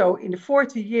 So in the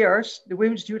 40 years, the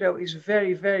women's judo is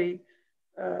very, very,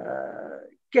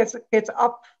 get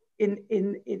up in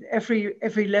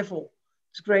every level.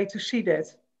 It's great to see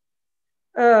that.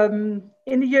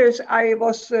 In the years I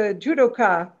was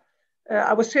judoka,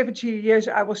 I was 17 years,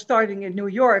 I was starting in New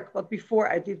York, but before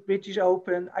I did British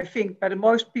Open, I think by the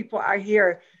most people I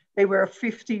hear, they were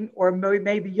 15 or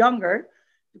maybe younger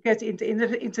to get into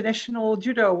international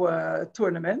judo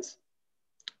tournaments.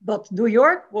 But New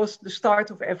York was the start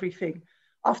of everything.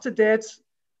 After that,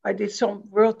 I did some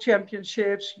world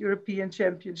championships, European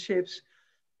championships,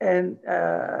 and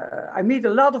I meet a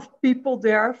lot of people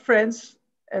there, friends,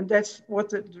 and that's what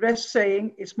the rest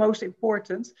saying is most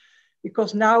important,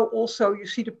 because now also you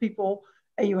see the people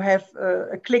and you have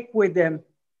a click with them.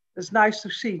 It's nice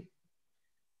to see.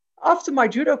 After my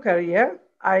judo career,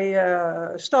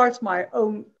 I started my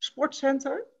own sports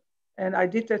center, and I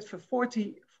did that for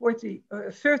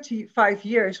 35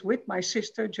 years with my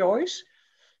sister Joyce.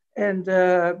 And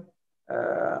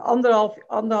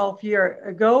anderhalf year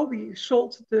ago, we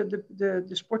sold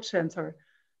the sports center.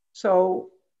 So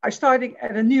I started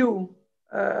at a new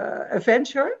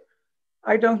adventure.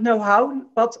 I don't know how,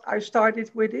 but I started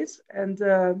with it. And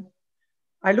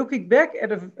I'm looking back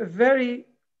at a very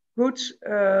good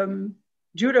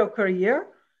judo career,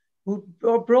 who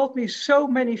brought me so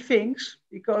many things,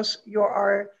 because you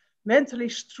are mentally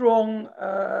strong.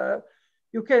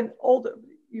 You can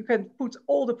put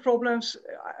all the problems.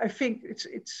 I think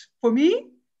it's for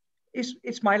me,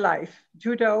 it's my life.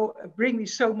 Judo brings me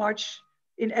so much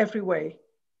in every way.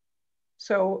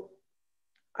 So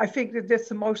I think that's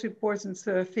the most important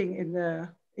thing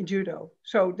in judo.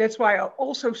 So that's why I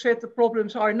also said the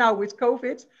problems are now with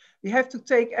COVID. We have to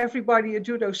take everybody a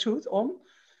judo suit on,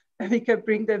 and we can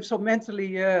bring them some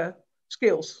mentally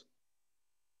skills.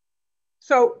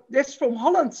 So that's from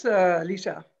Holland,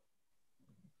 Lisa.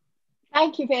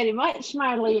 Thank you very much,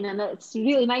 Marjolein, and it's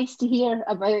really nice to hear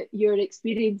about your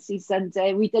experiences, and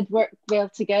we did work well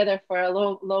together for a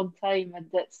long time, and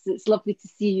it's lovely to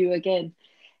see you again.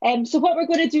 So what we're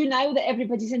going to do now that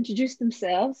everybody's introduced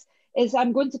themselves is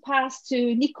I'm going to pass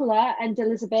to Nicola and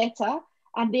Elisabetta,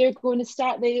 and they're going to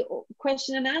start the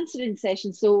question and answering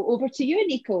session. So over to you,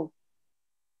 Nico.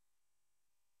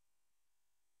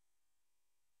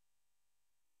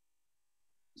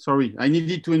 Sorry, I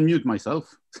needed to unmute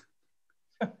myself.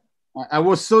 I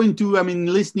was so into,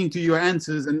 listening to your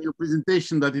answers and your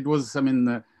presentation that it was,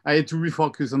 I had to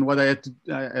refocus on what I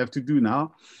have to do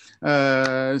now.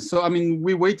 So,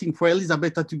 we're waiting for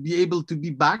Elisabetta to be able to be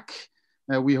back.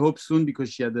 We hope soon,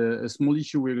 because she had a small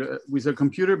issue with her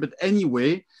computer. But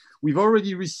anyway, we've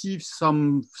already received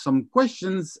some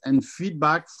questions and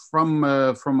feedback from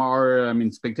our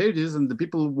spectators and the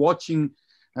people watching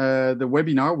the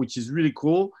webinar, which is really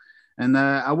cool. And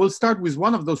I will start with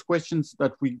one of those questions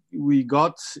that we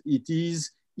got. It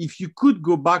is, if you could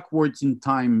go backwards in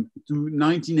time to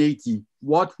 1980,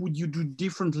 what would you do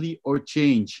differently or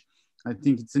change? I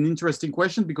think it's an interesting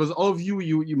question, because all of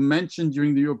you mentioned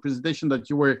during your presentation that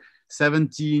you were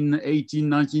 17, 18,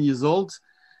 19 years old.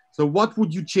 So what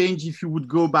would you change if you would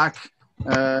go back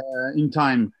in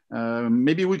time?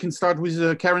 Maybe we can start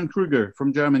with Karen Krueger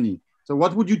from Germany. So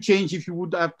what would you change if you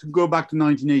would have to go back to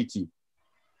 1980?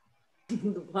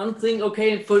 One thing,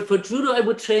 okay, for judo, I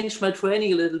would change my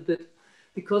training a little bit,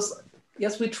 because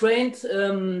yes, we trained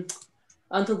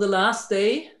until the last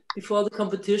day before the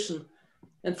competition.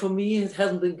 And for me, it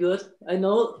hasn't been good. I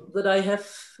know that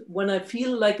when I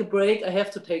feel like a break, I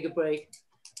have to take a break.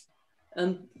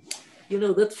 And,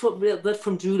 that's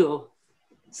from judo.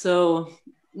 So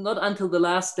not until the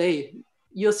last day.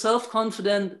 You're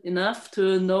self-confident enough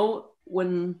to know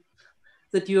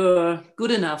that you're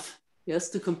good enough, yes,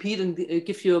 to compete and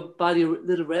give your body a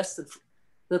little rest.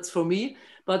 That's for me.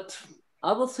 But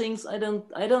other things, I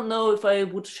don't know if I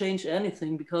would change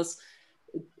anything, because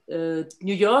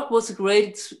New York was a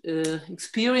great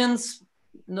experience.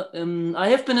 I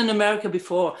have been in America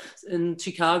before, in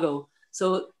Chicago.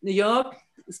 So New York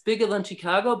is bigger than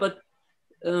Chicago, but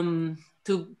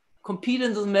to compete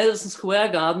in the Madison Square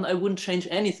Garden, I wouldn't change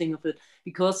anything of it,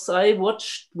 because I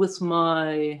watched with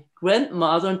my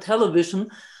grandmother on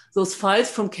television those fights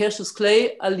from Cassius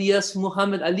Clay alias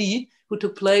Muhammad Ali, who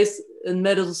took place in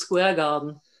Madison Square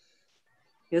Garden.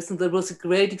 Yes, and that was a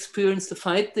great experience to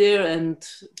fight there and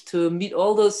to meet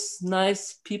all those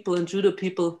nice people and judo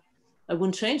people. I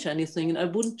wouldn't change anything, and I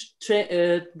wouldn't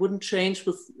change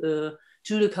with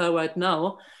judoka right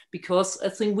now, because I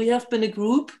think we have been a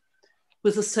group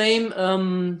with the same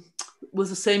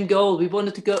goal. We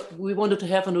wanted to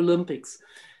have an Olympics,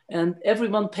 and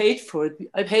everyone paid for it.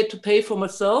 I had to pay for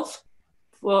myself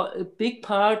for a big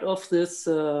part of this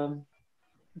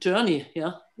journey.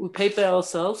 Yeah, we paid by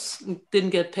ourselves and didn't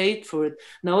get paid for it.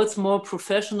 Now it's more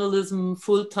professionalism,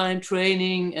 full-time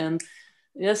training, and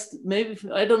yes, maybe,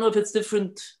 I don't know if it's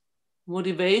different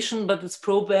motivation, but it's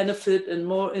pro benefit and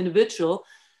more individual.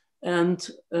 And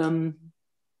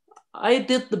I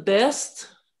did the best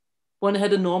when I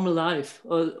had a normal life,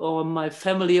 or my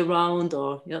family around,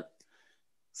 or yeah.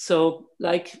 So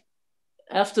like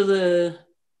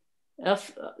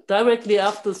directly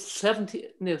after this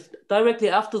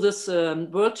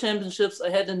World Championships, I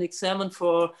had an exam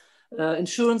for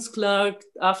insurance clerk.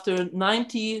 After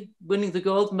 90, winning the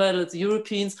gold medal at the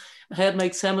Europeans, I had my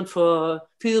exam for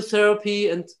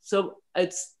physiotherapy, and so I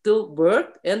still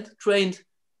worked and trained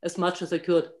as much as I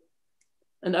could.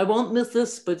 And I won't miss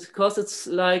this, but because it's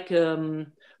like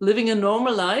living a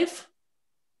normal life,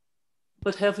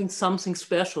 but having something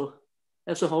special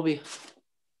as a hobby.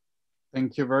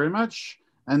 Thank you very much.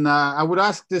 And I would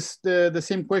ask the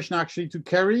same question actually to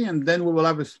Kerrye, and then we will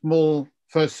have a small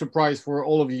first surprise for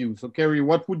all of you. So Kerrye,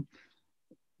 what would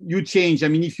you change? I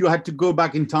mean, if you had to go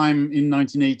back in time in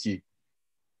 1980.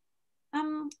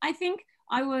 I think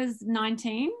I was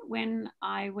 19 when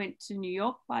I went to New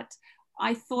York, but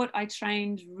I thought I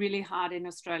trained really hard in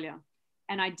Australia.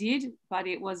 And I did, but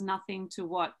it was nothing to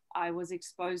what I was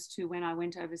exposed to when I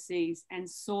went overseas and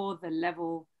saw the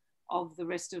level of the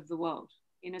rest of the world.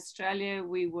 In Australia,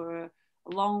 we were a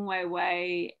long way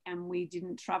away and we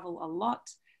didn't travel a lot.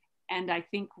 And I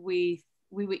think we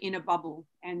were in a bubble,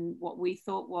 and what we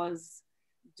thought was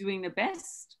doing the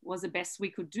best was the best we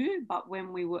could do. But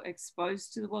when we were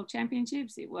exposed to the World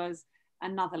Championships, it was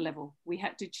another level. We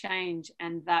had to change,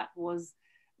 and that was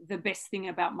the best thing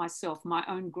about myself, my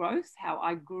own growth, how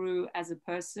I grew as a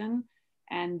person.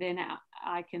 And then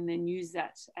I can then use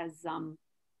that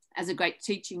as a great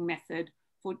teaching method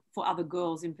for other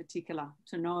girls in particular,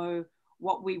 to know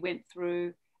what we went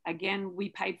through. Again, we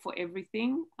paid for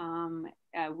everything.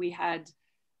 We had,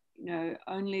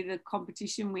 only the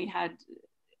competition we had,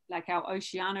 like our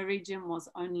Oceania region was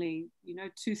only,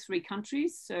 2-3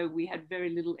 countries. So we had very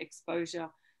little exposure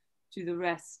to the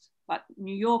rest. But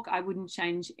New York, I wouldn't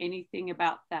change anything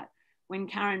about that. When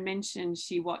Karen mentioned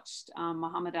she watched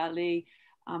Muhammad Ali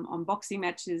on boxing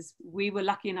matches, we were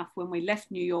lucky enough when we left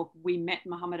New York, we met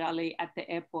Muhammad Ali at the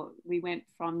airport. We went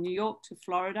from New York to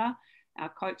Florida. Our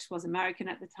coach was American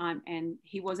at the time, and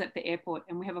he was at the airport,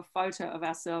 and we have a photo of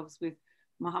ourselves with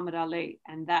Muhammad Ali,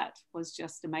 and that was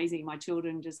just amazing. My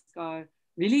children just go,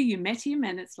 really, you met him?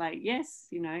 And it's like, yes,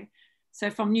 So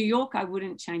from New York, I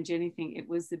wouldn't change anything. It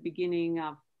was the beginning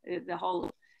of the whole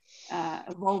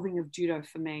evolving of judo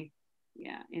for me,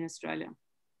 in Australia.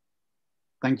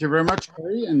 Thank you very much,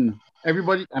 Kerrye. And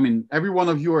everybody, I mean, every one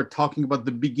of you are talking about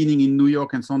the beginning in New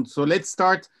York and so on. So let's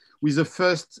start with the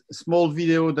first small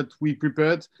video that we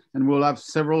prepared, and we'll have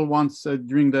several ones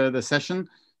during the session.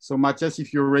 So Matthias,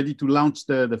 if you're ready to launch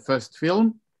the first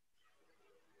film.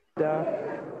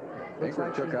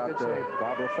 Ingrid took out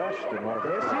Barbara Fest in one of the...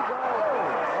 There she goes!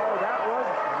 Oh, that was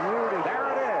beauty. There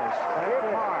it is.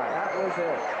 That was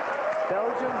it.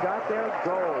 Belgium got their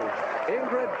gold.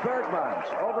 Ingrid Berghmans,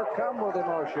 overcome with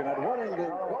emotion and winning the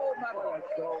gold medal.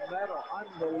 Gold medal,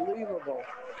 unbelievable.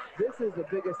 This is the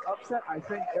biggest upset. I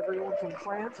think everyone from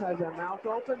France has their mouth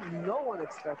open. No one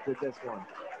expected this one.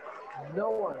 No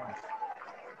one.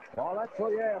 Paulette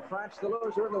Foyer, France the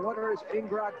loser, and the winner is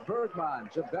Ingrid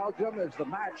Berghmans of Belgium is the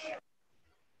match.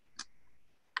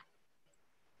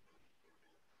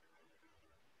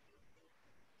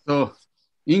 So,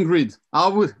 Ingrid,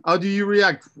 how do you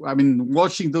react? I mean,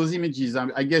 watching those images,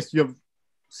 I guess you have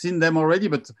seen them already,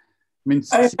 but I mean,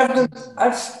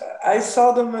 I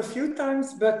saw them a few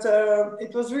times, but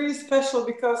it was really special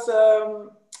because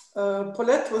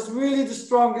Paulette was really the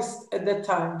strongest at that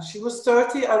time. She was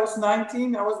 30, I was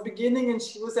 19, I was beginning and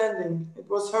she was ending. It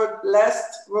was her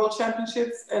last World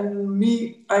Championships, and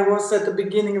me, I was at the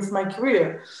beginning of my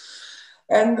career.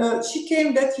 And she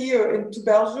came that year into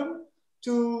Belgium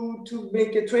to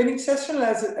make a training session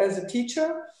as a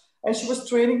teacher. And she was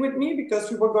training with me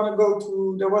because we were going to go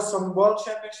to, there was some World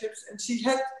Championships, and she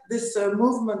had this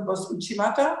movement was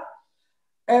Uchimata,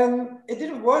 and it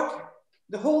didn't work.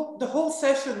 The whole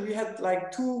session, we had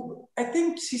like I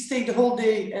think she stayed the whole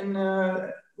day and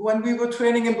when we were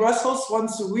training in Brussels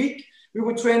once a week, we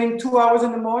were training 2 hours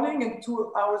in the morning and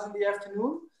 2 hours in the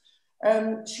afternoon.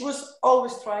 And she was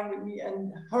always trying with me,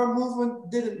 and her movement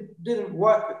didn't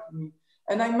work with me.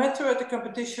 And I met her at the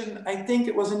competition, I think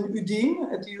it was in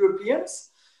Udine at the Europeans.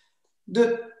 The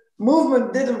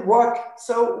movement didn't work.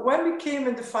 So when we came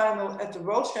in the final at the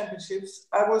World Championships,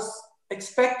 I was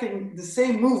expecting the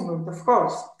same movement, of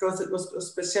course, because it was a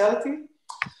specialty.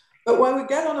 But when we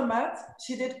got on the mat,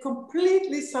 she did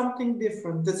completely something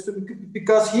different. That's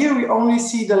because here we only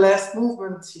see the last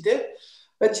movement she did,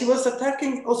 but she was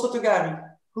attacking Osotogari,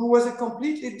 who was a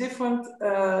completely different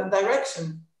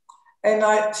direction. And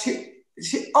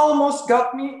she almost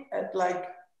got me at like,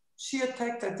 she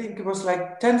attacked, I think it was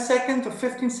like 10 seconds or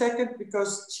 15 seconds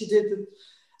because she did it.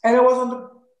 And I was on the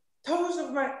toes of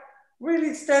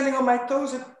really standing on my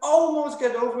toes and almost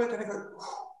get over it. And I go,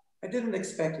 I didn't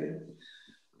expect it.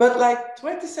 But like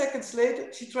 20 seconds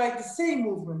later, she tried the same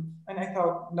movement. And I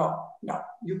thought, no,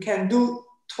 you can do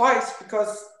twice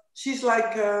because she's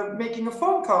like making a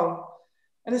phone call.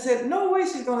 And I said, no way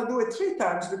she's gonna do it 3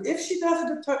 times. But if she does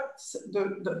it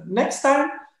the next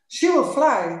time, she will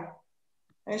fly.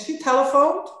 And she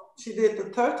telephoned, she did the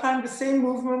 3rd time the same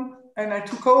movement, and I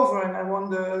took over and I won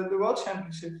the World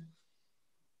Championship.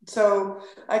 So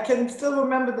I can still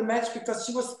remember the match because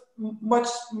she was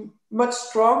much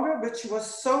stronger, but she was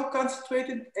so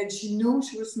concentrated and she knew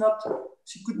she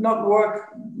could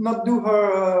not do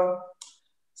her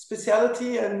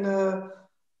specialty. And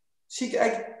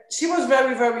she was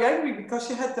very, very angry because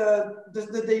she had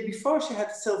the day before, she had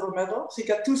a silver medal. She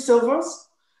got 2 silvers.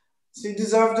 She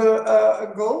deserved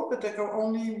a gold, but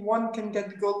only one can get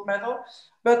the gold medal.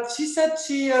 But she said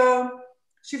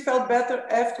she felt better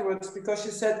afterwards because she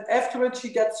said afterwards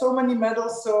she got so many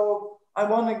medals, so I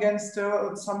won against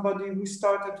somebody who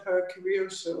started her career,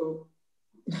 so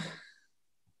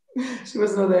she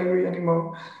was not angry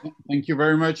anymore. Thank you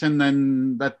very much, and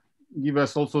then that give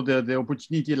us also the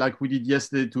opportunity, like we did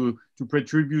yesterday, to pay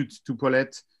tribute to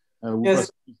Paulette, who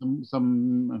yes. passed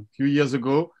a few years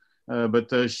ago. But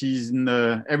she's in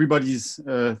everybody's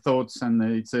thoughts, and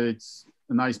it's a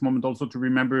nice moment also to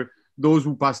remember those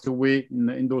who passed away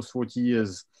in those 40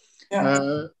 years. Yeah.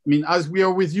 I mean, as we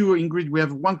are with you, Ingrid, we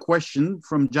have one question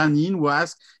from Janine who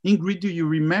asks, Ingrid, do you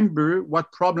remember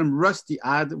what problem Rusty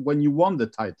had when you won the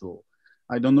title?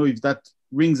 I don't know if that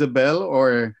rings a bell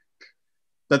or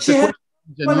that's a question,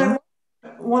 Janine.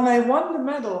 When I won the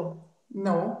medal,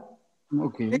 no.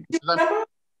 Okay. Did you remember?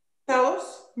 Tell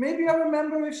us. Maybe I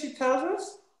remember if she tells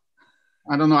us.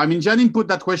 I don't know. I mean, Janine put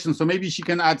that question, so maybe she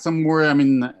can add some more,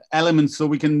 elements so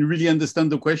we can really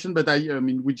understand the question. But I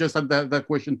mean, we just had that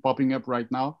question popping up right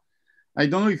now. I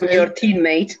don't know if your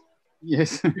teammate.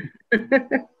 Yes.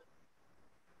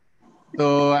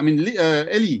 So, I mean,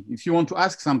 Ellie, if you want to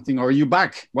ask something, or are you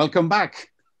back? Welcome back.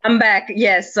 I'm back.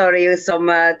 Yes, sorry, some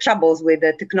troubles with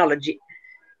the technology.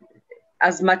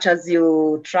 As much as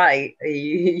you try,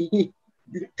 the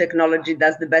technology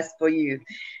does the best for you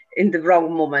in the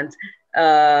wrong moment.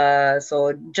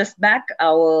 So just back,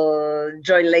 I will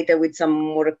join later with some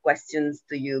more questions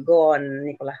to you. Go on,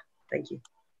 Nicola. Thank you.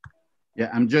 Yeah,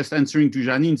 I'm just answering to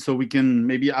Janine so we can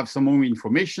maybe have some more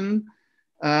information.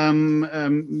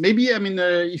 Maybe,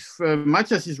 if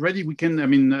Matthias is ready, we can,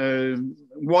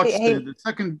 watch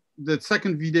the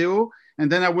second video, and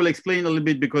then I will explain a little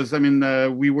bit because,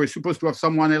 we were supposed to have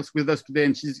someone else with us today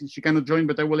and she cannot join,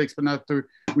 but I will explain after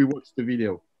we watch the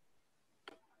video.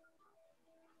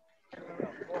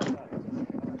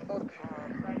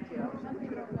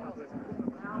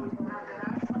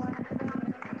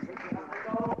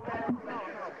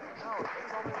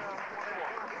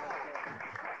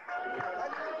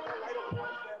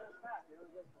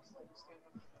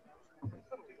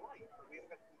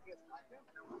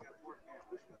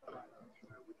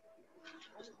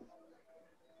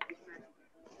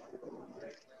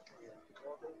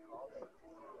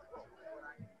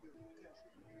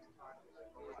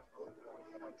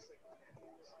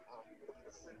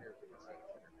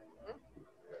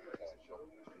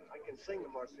 I can sing the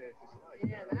Marseille.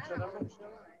 Yeah,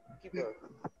 keep going.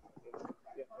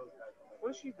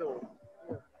 What is she doing?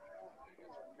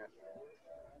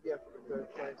 Yeah, for the third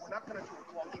place. We're not going to do a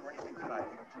close or anything tonight.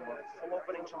 Full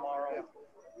opening tomorrow. Yeah.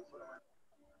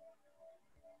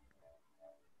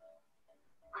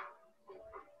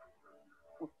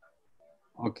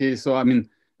 Okay, so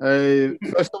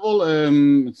first of all,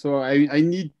 so I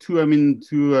need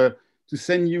to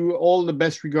send you all the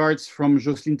best regards from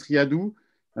Jocelyn Triadou.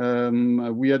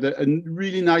 We had a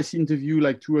really nice interview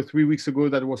like 2 or 3 weeks ago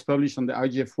that was published on the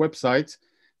IGF website.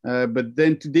 But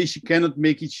then today she cannot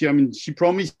make it. She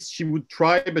promised she would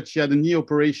try, but she had a knee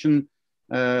operation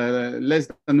less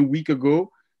than a week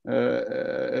ago,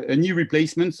 a knee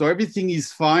replacement. So everything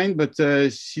is fine, but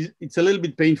it's a little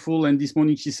bit painful. And this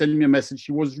morning she sent me a message.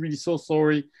 She was really so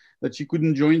sorry that she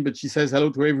couldn't join, but she says hello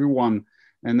to everyone.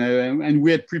 And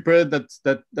we had prepared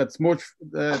that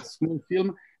small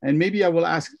film. And maybe I will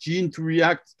ask Jean to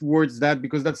react towards that,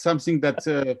 because that's something that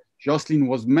Jocelyn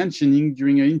was mentioning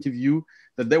during her interview,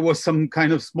 that there was some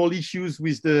kind of small issues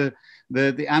with the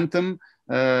anthem.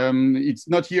 It's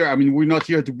not here. I mean, we're not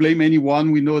here to blame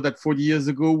anyone. We know that 40 years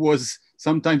ago was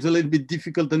sometimes a little bit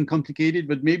difficult and complicated,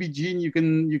 but maybe Jean, you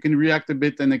can react a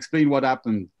bit and explain what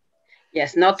happened.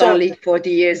 Yes, not only 40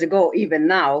 years ago, even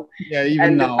now. Yeah,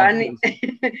 even now.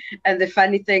 And the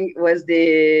funny thing was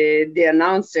the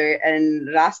announcer and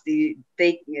Rusty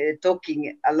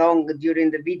talking along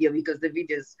during the video, because the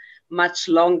video is much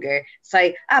longer,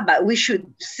 say, but we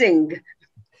should sing.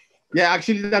 Yeah,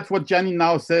 actually, that's what Gianni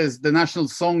now says. The national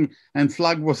song and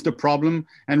flag was the problem.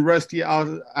 And Rusty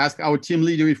asked our team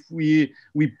leader if we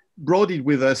brought it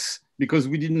with us, because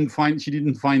she didn't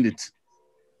find it.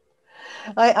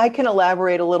 I can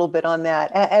elaborate a little bit on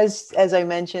that. As I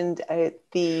mentioned,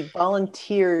 the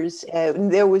volunteers,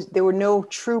 there were no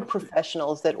true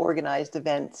professionals that organized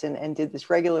events and did this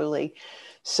regularly.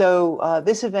 So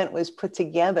this event was put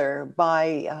together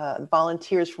by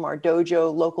volunteers from our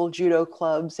dojo, local judo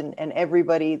clubs, and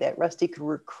everybody that Rusty could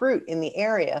recruit in the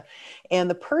area. And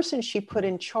the person she put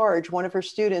in charge, one of her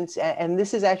students, and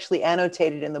this is actually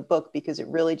annotated in the book because it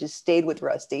really just stayed with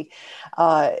Rusty,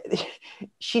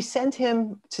 she sent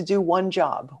him to do one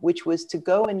job, which was to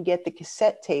go and get the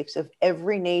cassette tapes of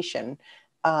every nation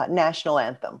national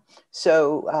anthem.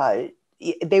 So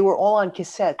they were all on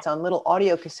cassettes, on little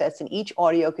audio cassettes, and each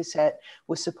audio cassette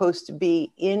was supposed to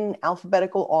be in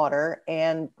alphabetical order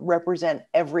and represent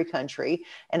every country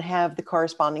and have the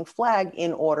corresponding flag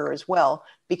in order as well,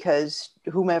 because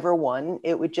whomever won,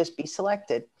 it would just be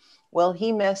selected. Well,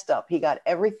 he messed up. He got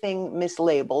everything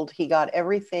mislabeled. He got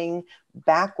everything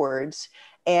backwards.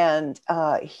 And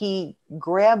he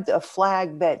grabbed a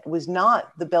flag that was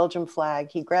not the Belgium flag.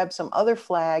 He grabbed some other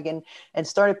flag and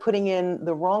started putting in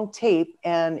the wrong tape.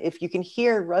 And if you can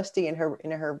hear Rusty in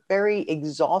her very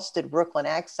exhausted Brooklyn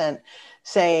accent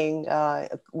saying,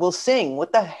 "We'll sing.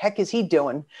 What the heck is he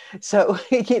doing?" So,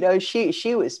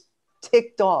 she was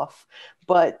ticked off.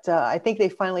 But I think they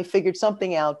finally figured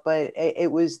something out. But it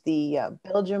was the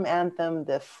Belgium anthem,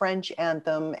 the French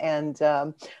anthem. And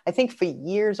I think for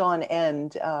years on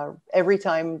end, every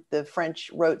time the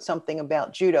French wrote something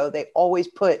about judo, they always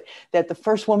put that the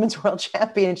first Women's World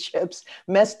Championships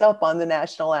messed up on the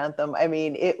national anthem. I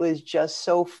mean, it was just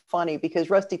so funny because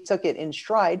Rusty took it in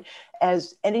stride,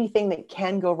 as anything that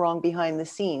can go wrong behind the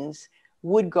scenes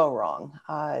would go wrong.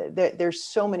 There's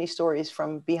so many stories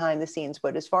from behind the scenes,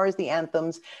 but as far as the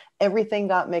anthems, everything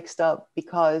got mixed up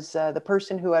because the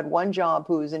person who had one job,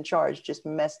 who was in charge, just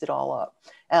messed it all up.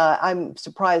 I'm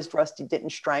surprised Rusty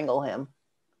didn't strangle him.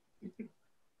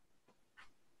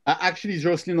 Actually,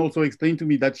 Jocelyn also explained to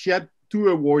me that she had 2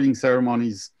 awarding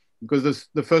ceremonies because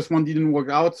the first one didn't work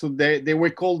out. So they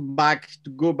were called back to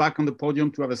go back on the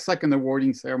podium to have a second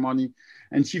awarding ceremony.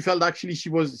 And she felt actually she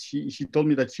told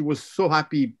me that she was so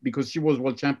happy because she was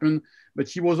world champion, but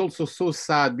she was also so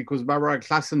sad because Barbara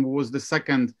Klassen was the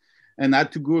second and had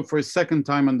to go for a second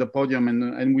time on the podium.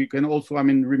 And we can also,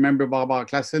 remember Barbara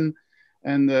Klassen.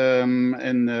 But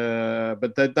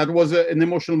that was an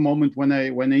emotional moment when I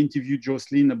interviewed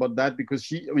Jocelyn about that, because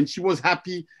she was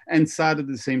happy and sad at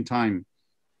the same time.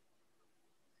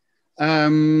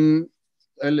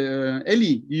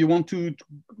 Ellie, do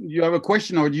you have a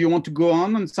question, or do you want to go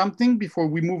on something before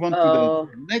we move on to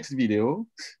the next video?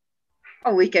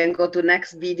 Oh, we can go to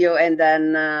next video and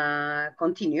then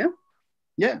continue.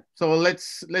 Yeah, so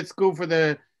let's go for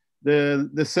the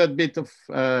third bit of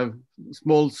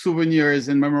small souvenirs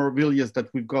and memorabilia that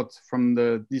we've got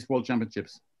from these World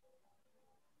Championships.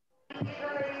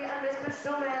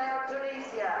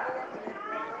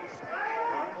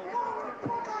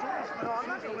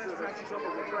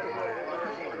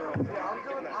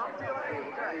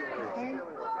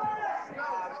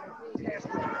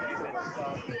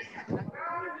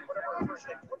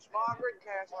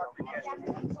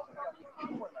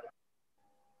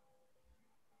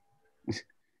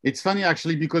 It's funny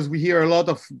actually, because we hear a lot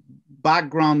of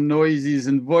background noises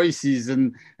and voices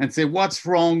and say what's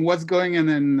wrong, what's going on,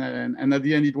 and at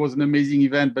the end it was an amazing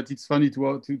event. But it's funny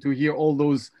to hear all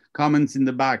those comments in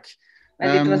the back.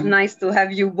 And it was nice to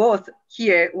have you both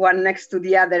here, one next to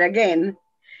the other again.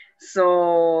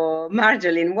 So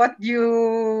Marjolein, what do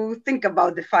you think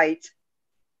about the fight?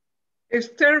 It's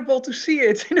terrible to see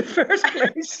it in the first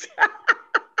place.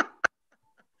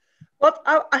 But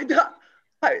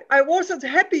I wasn't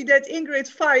happy that Ingrid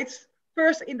fights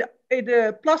first in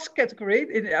the plus category,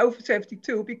 in the over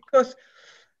 72, because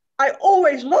I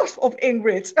always lost of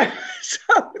Ingrid.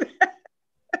 So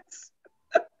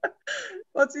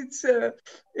but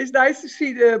it's nice to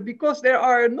see because there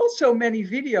are not so many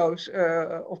videos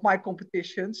of my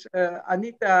competitions.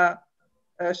 Anita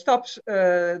Stubbs,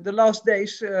 the last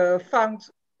days found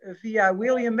via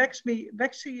William Maxey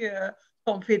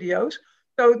some videos.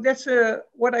 So that's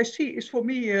what I see is for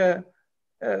me,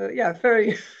 yeah,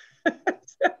 very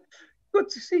good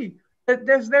to see.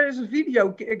 There is a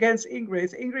video against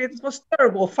Ingrid. Ingrid, it was a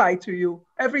terrible fight to you.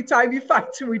 Every time you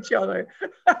fight to each other.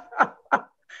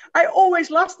 I always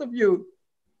lost of you.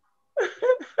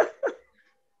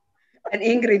 And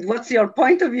Ingrid, what's your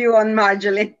point of view on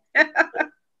Marjolein?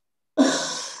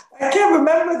 I can't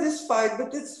remember this fight,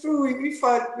 but it's true. We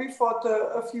fought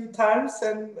a few times,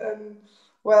 and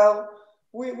well,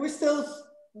 we're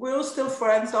still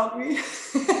friends, aren't we?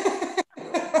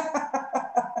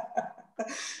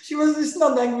 She's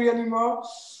not angry anymore.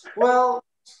 Well,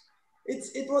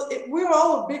 we're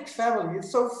all a big family.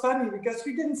 It's so funny because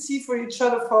we didn't see for each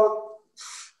other for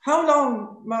how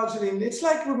long, Marjolein? It's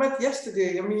like we met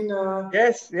yesterday. I mean,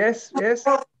 yes.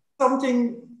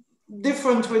 Something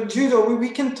different with judo. We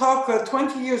can talk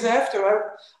 20 years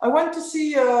after. I went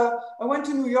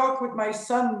to New York with my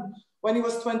son when he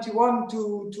was 21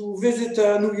 to visit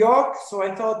New York. So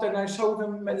I thought, and I showed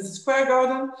him Madison Square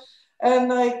Garden.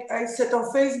 And I said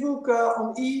on Facebook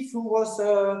on Eve,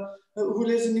 who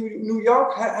lives in New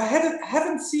York, I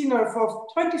haven't seen her for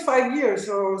 25 years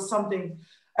or something.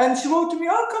 And she wrote to me,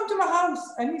 "Oh, come to my house."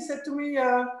 And he said to me,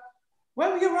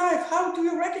 "When we arrive, how do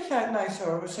you recognize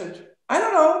her?" I said, "I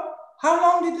don't know. How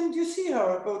long didn't you see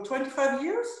her? About 25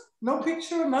 years? No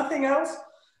picture, nothing else."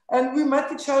 And we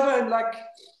met each other and like,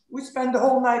 we spent the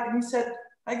whole night. And he said,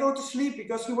 "I go to sleep,"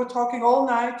 because we were talking all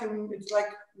night and it's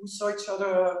like we saw each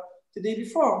other the day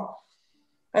before.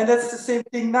 And that's the same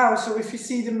thing now. So if you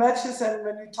see the matches and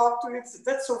when you talk to it,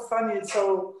 that's so funny.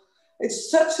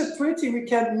 It's such a pity we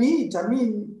can't meet. I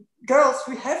mean, girls,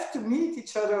 we have to meet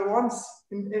each other once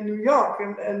in New York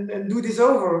and do this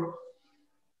over.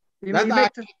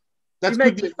 That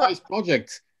could be a nice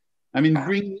project. I mean,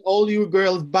 bring all you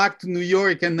girls back to New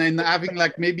York and then having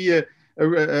like maybe to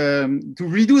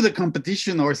redo the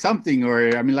competition or something,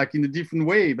 or I mean, like in a different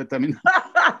way. But I mean,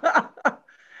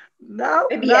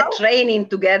 maybe a training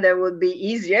together would be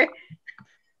easier.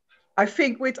 I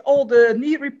think with all the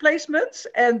knee replacements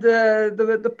and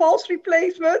the pulse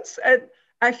replacements, and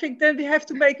I think then we have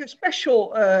to make a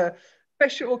special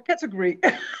category.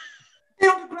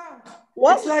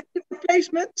 What? It's like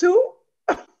replacement too?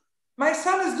 My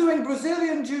son is doing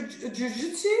Brazilian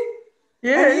jiu-jitsu.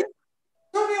 Yeah. And he's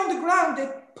only on the ground. They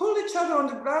pull each other on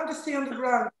the ground to stay on the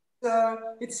ground.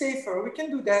 It's safer. We can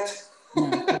do that.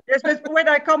 Yes, but when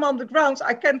I come on the ground,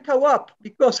 I can't go up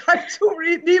because I have two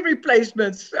knee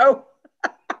replacements. So.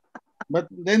 But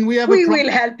then we will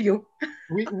help you.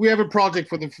 we have a project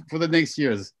for the next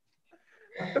years.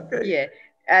 Okay. Yeah.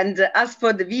 And as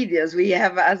for the videos, we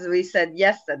have, as we said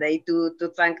yesterday, to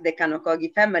thank the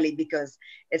Kanokogi family, because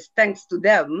it's thanks to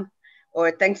them,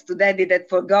 or thanks to Daddy that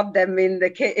forgot them in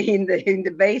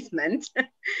the basement,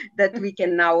 that we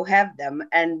can now have them,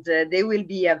 and they will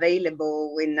be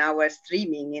available in our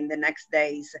streaming in the next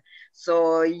days.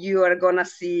 So you are gonna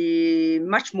see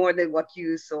much more than what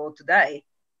you saw today,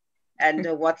 and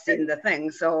what's in the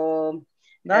thing. So.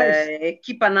 Nice.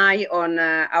 Keep an eye on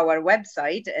our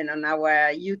website and on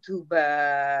our YouTube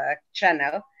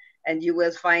channel, and you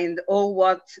will find all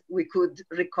what we could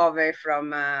recover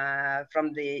from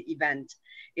the event.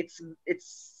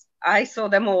 I saw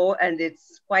them all, and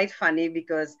it's quite funny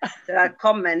because there are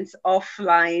comments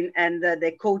offline, and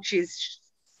the coaches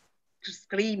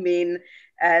screaming,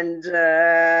 and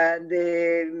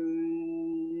the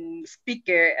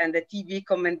speaker and the TV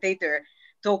commentator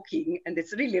talking, and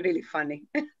it's really, really funny.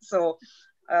 So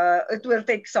it will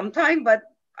take some time, but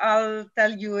I'll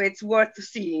tell you it's worth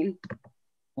seeing.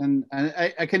 And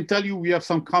I can tell you we have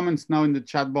some comments now in the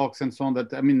chat box and so on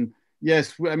that, I mean,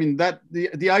 yes, I mean, that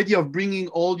the idea of bringing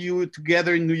all you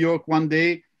together in New York one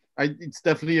day, it's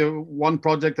definitely one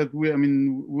project that we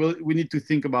need to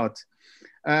think about.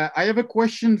 I have a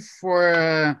question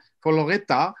for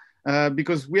Loretta,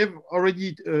 because we have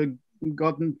already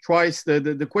gotten twice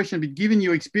the question, but given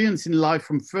your experience in life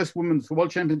from first Women's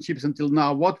World Championships until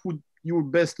now, what would your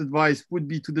best advice would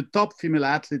be to the top female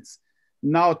athletes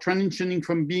now transitioning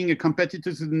from being a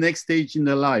competitor to the next stage in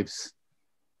their lives?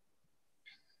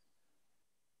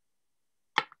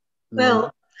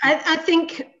 Well, I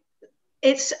think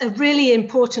it's a really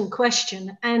important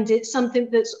question, and it's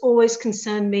something that's always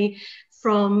concerned me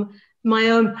from my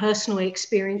own personal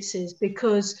experiences,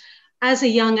 because as a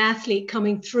young athlete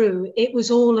coming through, it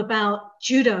was all about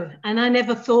judo. And I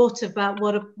never thought about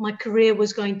what my career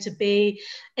was going to be.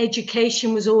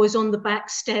 Education was always on the back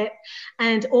step.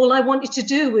 And all I wanted to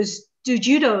do was do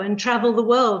judo and travel the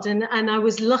world. And I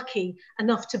was lucky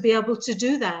enough to be able to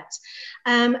do that.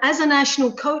 As a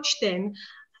national coach then,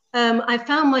 I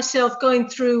found myself going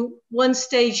through one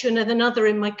stage and another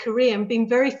in my career and being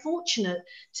very fortunate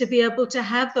to be able to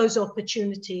have those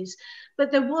opportunities.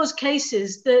 But there was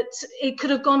cases that it could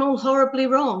have gone all horribly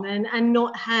wrong and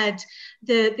not had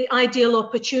the ideal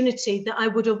opportunity that I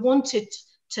would have wanted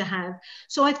to have.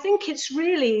 So I think it's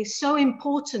really so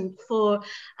important for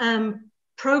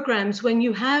programs when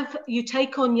you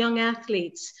take on young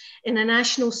athletes in a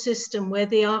national system where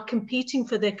they are competing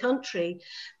for their country,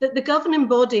 that the governing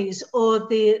bodies or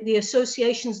the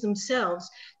associations themselves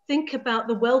think about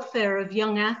the welfare of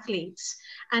young athletes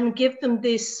and give them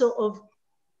this sort of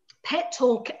pet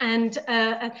talk and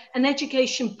an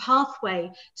education pathway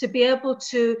to be able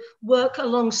to work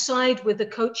alongside with the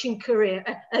coaching career,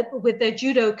 with their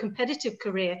judo competitive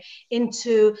career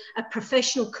into a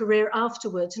professional career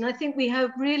afterwards. And I think we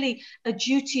have really a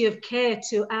duty of care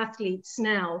to athletes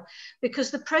now,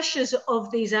 because the pressures of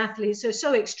these athletes are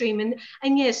so extreme.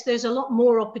 And yes, there's a lot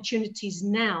more opportunities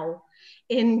now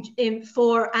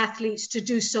for athletes to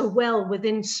do so well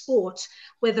within sport,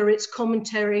 whether it's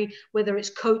commentary, whether it's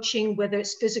coaching, whether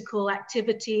it's physical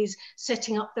activities,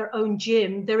 setting up their own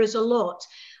gym. There is a lot.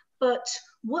 But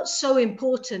what's so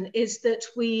important is that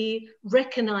we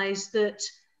recognize that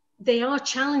they are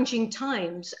challenging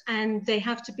times and they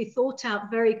have to be thought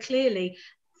out very clearly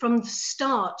from the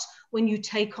start when you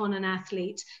take on an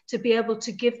athlete, to be able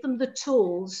to give them the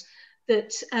tools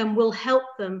that will help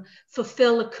them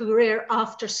fulfill a career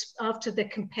after their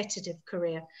competitive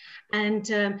career.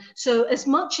 And so as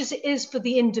much as it is for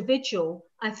the individual,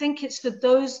 I think it's for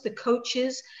those, the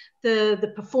coaches,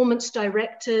 the performance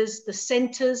directors, the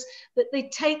centers, that they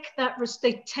take that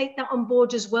on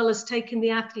board, as well as taking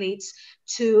the athletes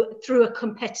through a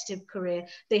competitive career.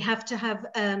 They have to have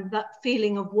that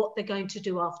feeling of what they're going to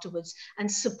do afterwards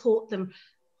and support them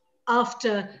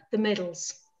after the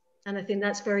medals. And I think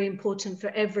that's very important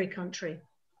for every country.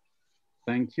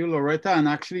 Thank you, Loretta. And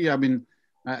actually, I mean,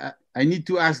 I need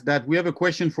to ask that. We have a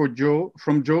question for Jo,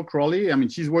 from Jo Crawley. I mean,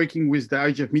 she's working with the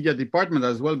IGF Media Department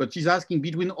as well, but she's asking,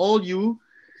 between all you,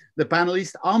 the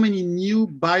panelists, how many new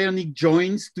bionic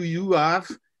joints do you have,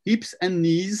 hips and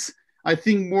knees? I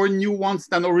think more new ones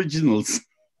than originals.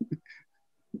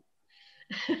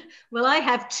 Well, I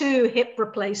have 2 hip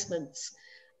replacements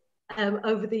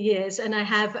over the years, and I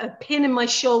have a pin in my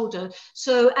shoulder.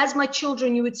 So as my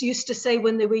children used to say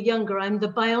when they were younger, I'm the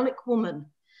bionic woman.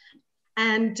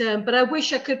 And but I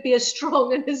wish I could be as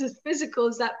strong and as physical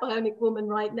as that bionic woman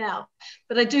right now.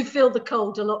 But I do feel the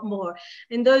cold a lot more.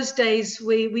 In those days,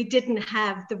 we didn't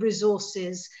have the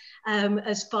resources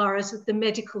as far as the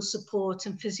medical support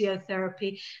and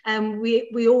physiotherapy.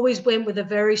 We always went with a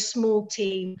very small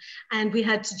team, and we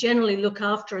had to generally look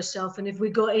after ourselves. And if we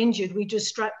got injured, we just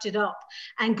strapped it up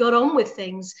and got on with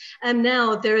things. And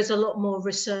now there is a lot more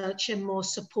research and more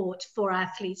support for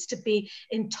athletes to be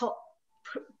in top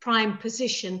prime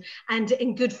position and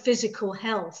in good physical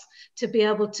health to be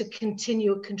able to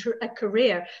continue a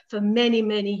career for many,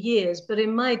 many years. But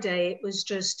in my day, it was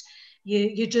just,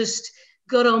 you just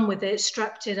got on with it,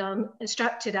 strapped it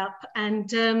up, and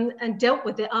dealt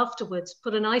with it afterwards,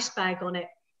 put an ice bag on it.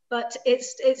 But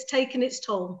it's taken its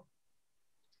toll.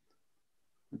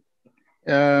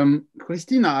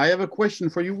 Cristina, I have a question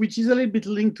for you, which is a little bit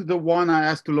linked to the one I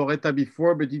asked to Loretta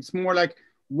before, but it's more like,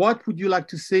 what would you like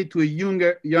to say to a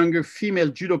younger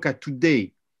female judoka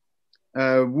today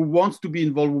who wants to be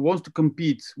involved, who wants to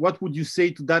compete? What would you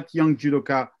say to that young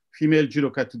judoka, female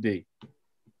judoka today,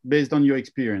 based on your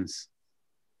experience?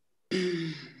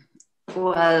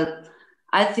 Well,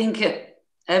 I think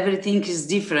everything is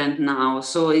different now,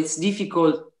 so it's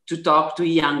difficult to talk to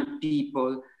young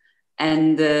people.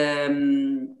 And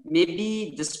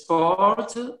maybe the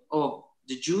sport of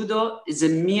the judo is a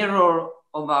mirror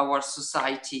of our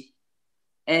society.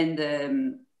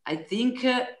 And I think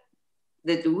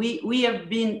that we have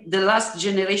been the last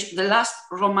generation, the last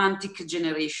romantic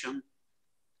generation.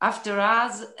 After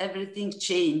us, everything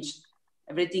changed.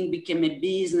 Everything became a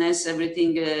business,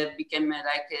 everything became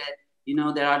like, you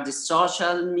know, there are the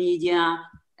social media.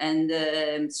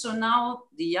 And so now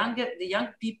the young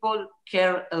people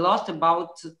care a lot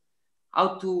about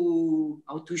how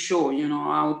to show, you know,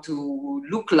 how to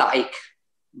look like.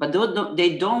 But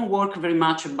they don't work very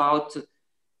much about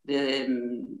the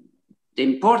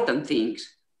important things.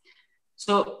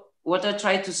 So what I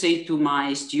try to say to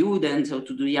my students or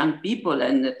to the young people,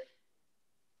 and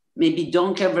maybe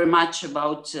don't care very much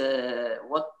about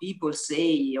what people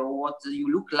say or what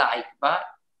you look like, but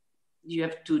you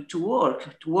have to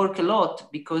work a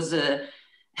lot, because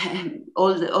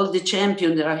all the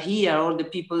champions that are here, all the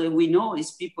people that we know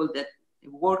is people that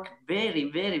work very,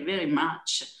 very, very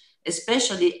much.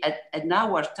 Especially at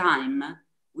our time,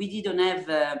 we didn't have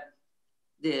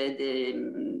the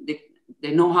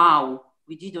know-how.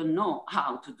 We didn't know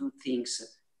how to do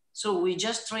things. So we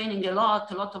just training a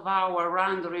lot of hours,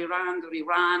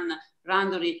 run,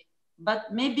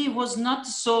 but maybe it was not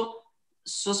so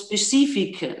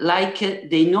specific like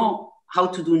they know how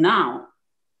to do now.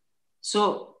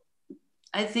 So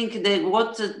I think that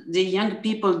what the young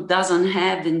people doesn't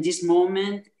have in this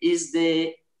moment is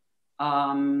the,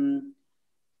 come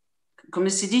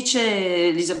si dice,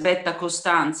 Elisabetta,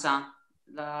 costanza,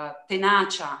 la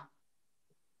tenacia.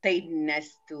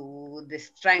 Tightness, to the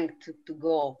strength to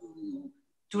go.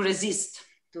 To resist.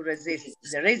 To resist,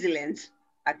 the resilience,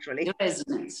 actually. The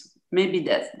resilience, maybe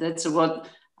that's what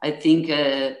I think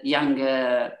young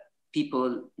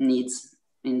people needs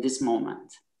in this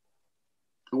moment.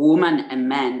 Women and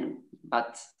men,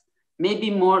 but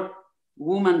maybe more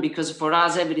women, because for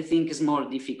us everything is more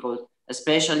difficult,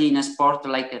 especially in a sport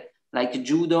like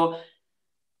judo,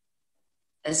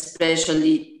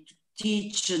 especially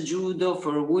teach judo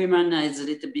for women is a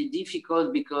little bit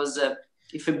difficult, because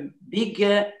if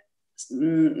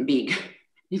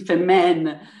if a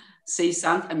man say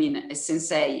something, I mean, a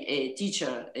sensei, a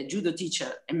teacher, a judo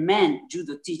teacher, a man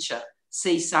judo teacher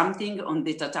say something on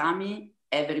the tatami,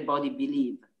 everybody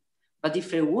believe. But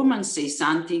if a woman says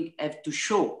something, have to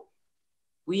show.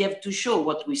 We have to show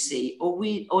what we say,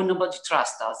 or nobody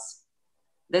trusts us.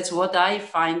 That's what I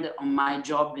find on my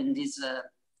job in these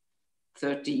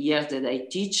 30 years that I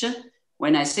teach.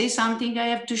 When I say something, I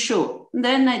have to show.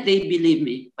 Then they believe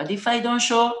me. But if I don't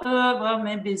show, well,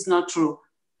 maybe it's not true.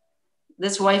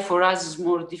 That's why for us it's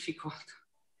more difficult,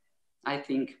 I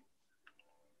think.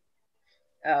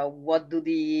 What do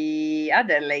the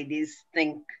other ladies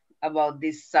think about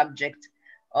this subject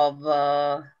of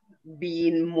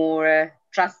being more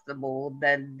trustable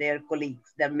than their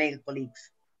colleagues, their male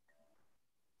colleagues?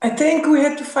 I think we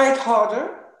had to fight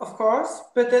harder, of course,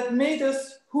 but that made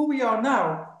us who we are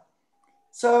now.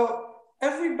 So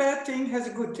every bad thing has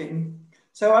a good thing.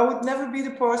 So I would never be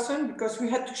the person, because we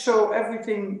had to show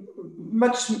everything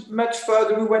much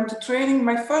further. We went to training.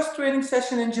 My first training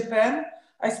session in Japan,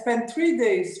 I spent 3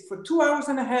 days for 2.5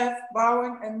 hours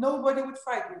bowing, and nobody would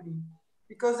fight with me,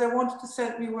 because they wanted to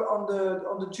send me on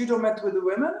the judo mat with the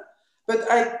women. But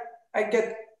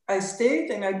I stayed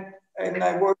and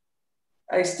I worked.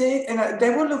 I stayed, and they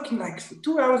were looking like for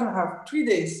 2.5 hours, 3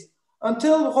 days,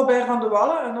 until Robert van der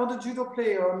Wallen, another judo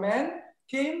player, a man,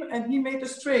 came and he made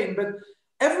us train. But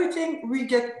everything we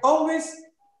get always,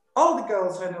 all the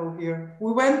girls I know here,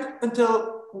 we went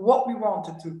until what we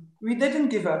wanted to. We didn't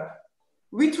give up.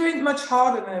 We trained much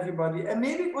harder than everybody, and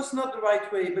maybe it was not the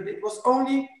right way, but it was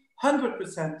only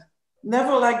 100%.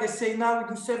 Never like they say now we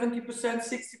do 70%,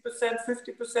 60%,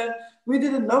 50%. We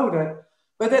didn't know that.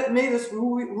 But that made us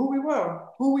who we were,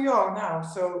 who we are now.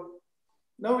 So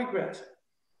no regret.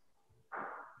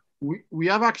 We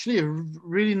have actually a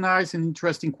really nice and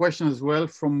interesting question as well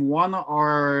from one of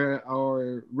our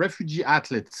refugee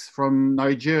athletes from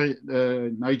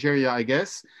Nigeria, I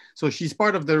guess. So she's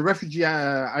part of the refugee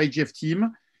IGF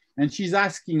team, and she's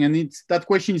asking, and that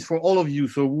question is for all of you.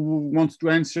 So who wants to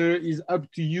answer is up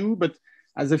to you. But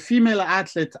as a female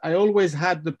athlete, I always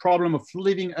had the problem of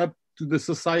living up to the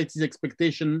society's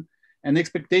expectation and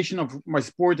expectation of my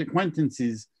sport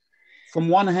acquaintances. From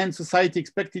one hand, society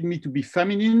expected me to be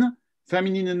feminine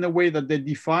in the way that they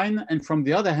define. And from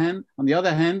the other hand,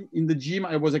 in the gym,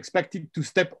 I was expected to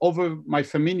step over my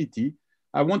femininity.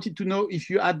 I wanted to know if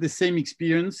you had the same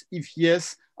experience. If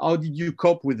yes, how did you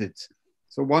cope with it?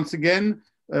 So once again,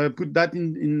 put that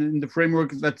in the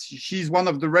framework that she's one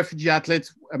of the refugee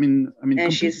athletes. I mean,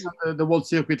 competing on the world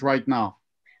circuit right now.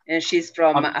 And she's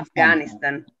from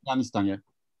Afghanistan. Afghanistan, yeah.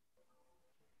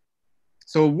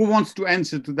 So who wants to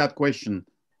answer to that question?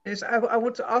 Yes, I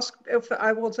would ask if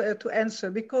I want to answer,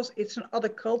 because it's another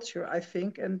culture, I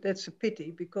think, and that's a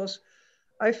pity, because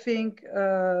I think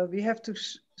we have to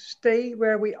stay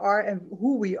where we are and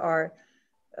who we are.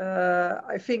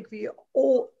 I think we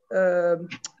all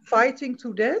fighting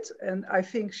to that, and I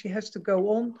think she has to go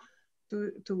on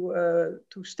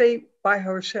to stay by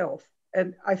herself.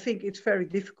 And I think it's very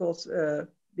difficult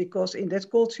because in that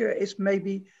culture is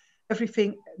maybe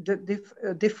everything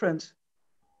different.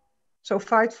 So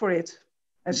fight for it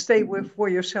and stay for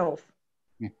yourself.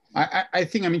 Yeah. I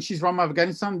think, I mean, she's from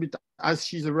Afghanistan, but as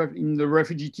she's in the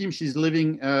refugee team, she's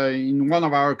living in one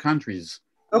of our countries.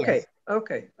 Okay, Yes.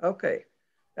 okay, okay.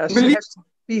 She has to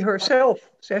be herself.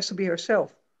 She has to be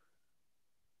herself.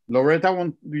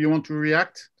 Loretta, do you want to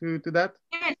react to that?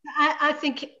 Yes, I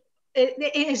think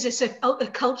it is just a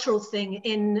cultural thing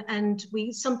and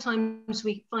sometimes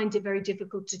we find it very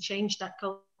difficult to change that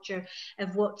culture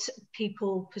of what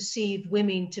people perceive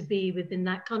women to be within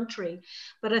that country.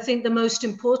 But I think the most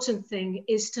important thing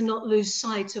is to not lose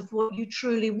sight of what you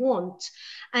truly want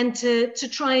and to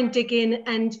try and dig in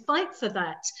and fight for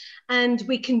that. And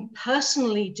we can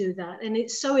personally do that. And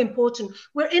it's so important.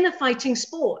 We're in a fighting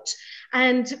sport.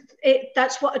 And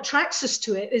that's what attracts us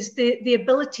to it, is the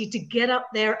ability to get up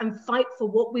there and fight for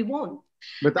what we want.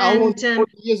 But how was it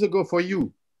 40 years ago for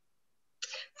you?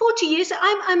 40 years,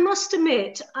 I must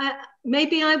admit,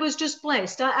 maybe I was just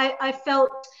blessed. I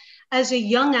felt as a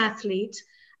young athlete,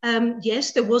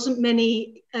 yes, there wasn't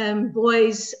many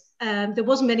boys, there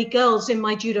wasn't many girls in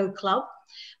my judo club,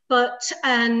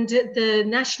 and the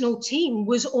national team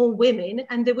was all women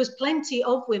and there was plenty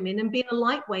of women, and being a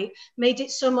lightweight made it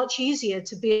so much easier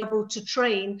to be able to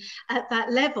train at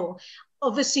that level.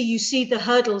 Obviously, you see the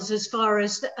hurdles as far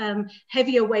as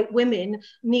heavier weight women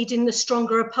needing the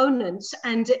stronger opponents.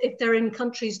 And if they're in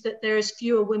countries that there is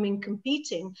fewer women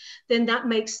competing, then that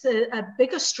makes a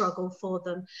bigger struggle for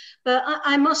them. But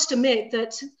I must admit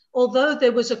that although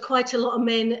there was quite a lot of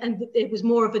men and it was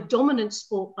more of a dominant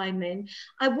sport by men,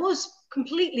 I was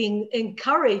completely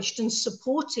encouraged and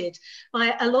supported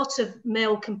by a lot of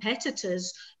male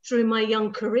competitors through my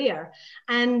young career.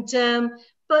 And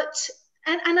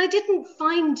I didn't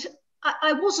find,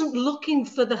 I wasn't looking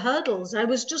for the hurdles. I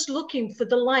was just looking for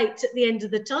the light at the end of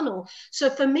the tunnel. So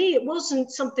for me, it wasn't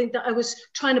something that I was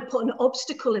trying to put an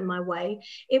obstacle in my way.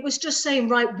 It was just saying,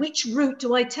 right, which route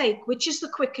do I take? Which is the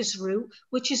quickest route?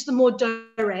 Which is the more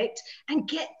direct? And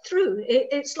get through.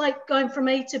 It's like going from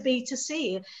A to B to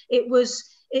C.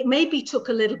 It maybe took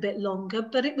a little bit longer,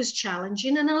 but it was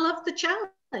challenging and I loved the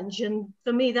challenge. And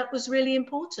for me, that was really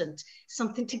important.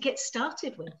 Something to get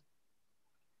started with.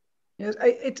 Yes,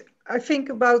 I think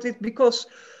about it because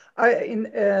in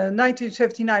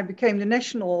 1979 I became the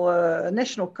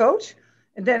national coach,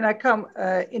 and then I come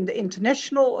in the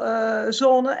international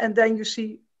zone, and then you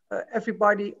see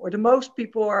everybody or the most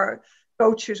people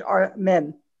coaches are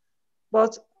men.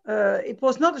 But it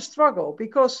was not a struggle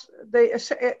because they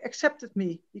accepted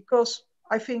me because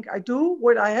I think I do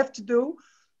what I have to do,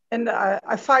 and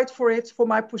I fight for it, for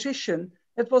my position.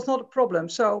 It was not a problem.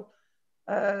 So.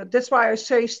 That's why I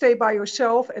say stay by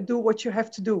yourself and do what you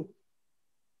have to do.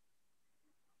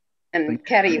 And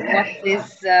Kerrye,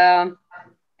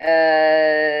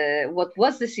 what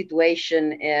was the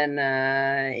situation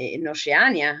in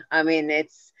Oceania? I mean,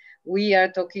 we are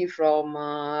talking from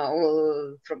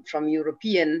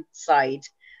European side.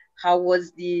 How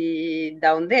was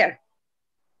down there?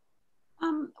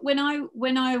 When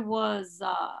I was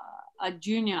a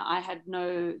junior,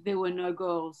 there were no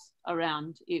girls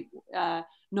around.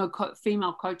 No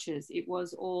female coaches. It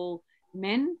was all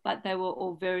men, but they were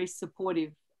all very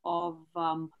supportive of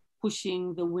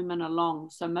pushing the women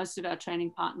along. So most of our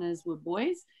training partners were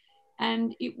boys.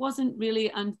 And it wasn't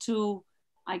really until,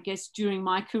 I guess, during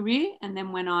my career, and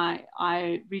then when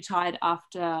I retired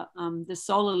after the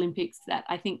Seoul Olympics, that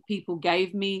I think people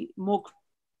gave me more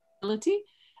credibility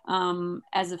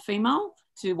as a female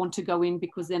to want to go in,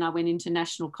 because then I went into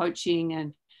national coaching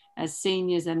and as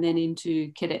seniors and then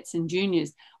into cadets and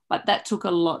juniors. But that took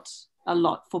a lot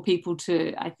for people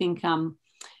to, I think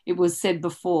it was said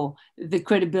before, the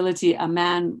credibility, a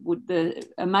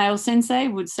male sensei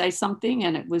would say something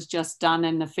and it was just done,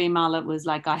 and the female, it was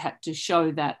like I had to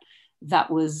show I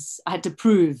had to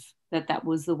prove that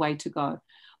was the way to go.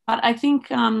 But I think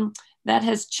that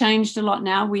has changed a lot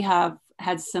now. We have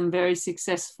had some very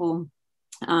successful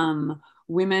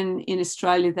women in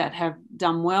Australia that have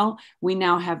done well. We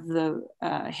now have the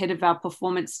head of our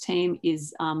performance team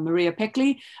is Maria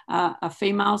Pekli, a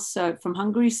female from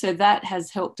Hungary. So that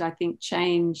has helped, I think,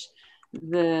 change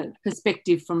the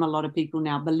perspective from a lot of people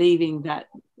now, believing that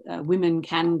women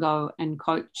can go and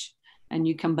coach and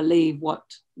you can believe what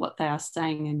they are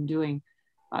saying and doing.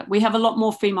 But we have a lot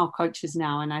more female coaches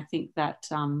now, and I think that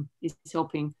is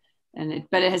helping.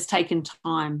 But it has taken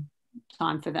time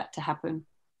for that to happen.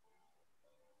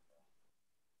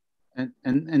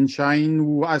 And Shine,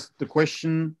 who asked the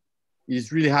question,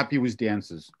 is really happy with the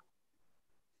answers.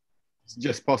 She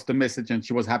just posted a message and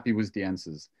she was happy with the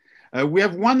answers. We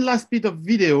have one last bit of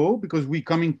video because we're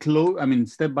coming close,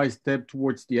 step by step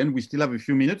towards the end. We still have a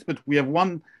few minutes, but we have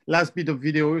one last bit of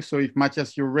video. So if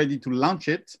Matthias, you're ready to launch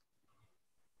it.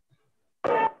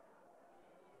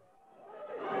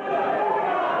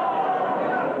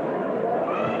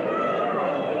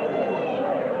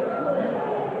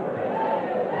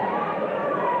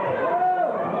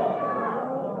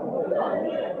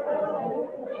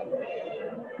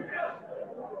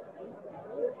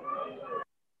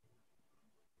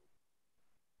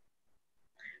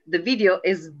 The video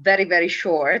is very, very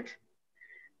short.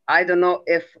 I don't know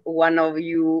if one of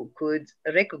you could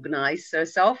recognize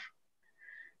herself,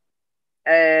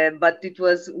 but it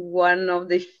was one of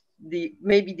the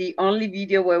maybe the only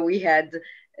video where we had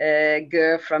a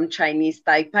girl from Chinese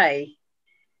Taipei.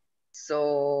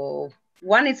 So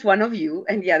one is one of you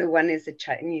and the other one is a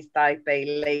Chinese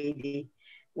Taipei lady.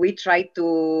 We tried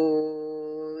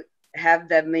to have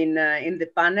them in the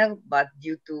panel, but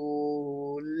due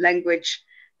to language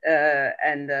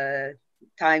and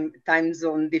time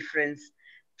zone difference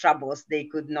troubles, they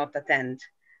could not attend.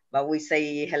 But we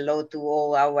say hello to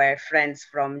all our friends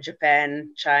from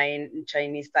Japan,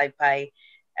 Chinese Taipei,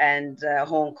 and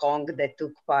Hong Kong that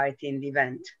took part in the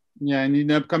event. Yeah, and in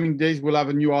the upcoming days, we'll have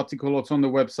a new article also on the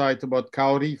website about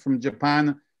Kaori from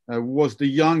Japan, who was the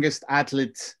youngest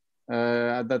athlete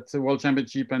at that World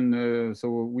Championship. And so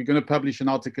we're going to publish an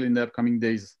article in the upcoming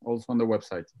days also on the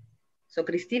website. So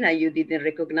Cristina, you didn't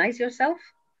recognize yourself?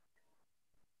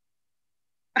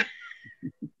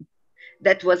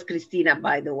 That was Cristina,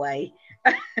 by the way.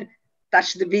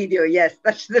 Touch the video, yes,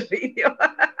 touch the video.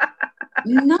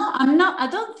 No, I'm not. I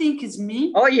don't think it's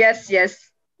me. Oh yes,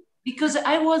 yes. Because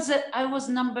I was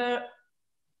number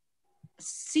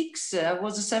 6. I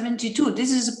was 72.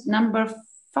 This is number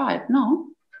 5.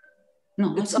 No,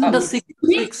 it's under 6.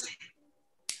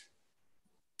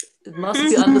 It must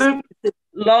be under 6.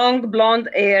 Long blonde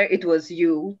hair. It was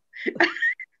you.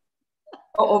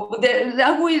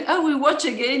 I will watch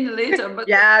again later. But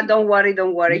yeah, don't worry,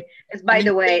 don't worry. It's, by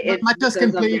the way, it's Matthias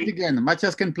can play it again.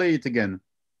 Matthias can play it again.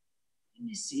 Let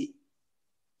me see.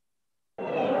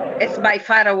 It's by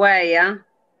far away, yeah?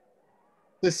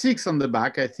 The 6 on the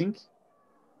back, I think.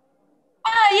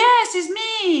 Ah, yes, it's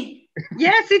me.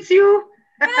 Yes, it's you.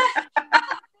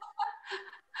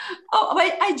 Oh,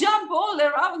 I jump all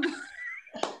around.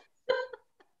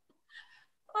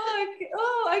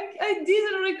 I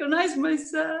didn't recognize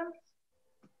myself.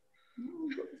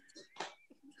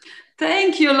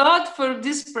 Thank you a lot for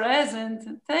this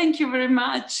present. Thank you very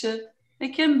much. I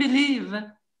can't believe.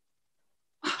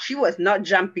 She was not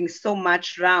jumping so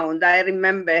much round. I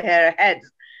remember her head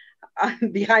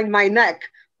behind my neck.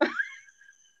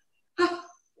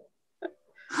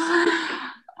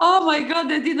 Oh my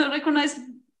God, I didn't recognize.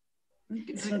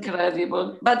 It's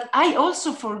incredible. But I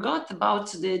also forgot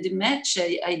about the match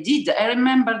I did. I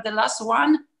remember the last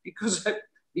one because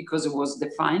it was the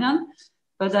final,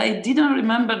 but I didn't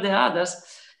remember the others.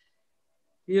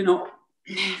 You know,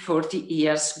 40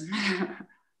 years.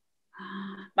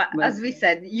 But as we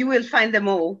said, you will find them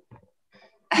all.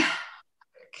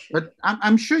 But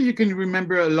I'm sure you can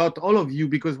remember a lot, all of you,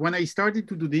 because when I started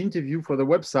to do the interview for the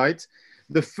website,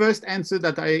 the first answer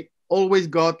that I always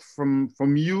got from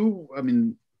you, I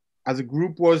mean, as a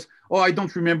group was, oh, I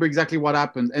don't remember exactly what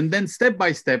happened. And then step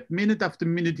by step, minute after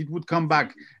minute, it would come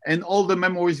back and all the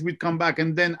memories would come back.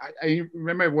 And then I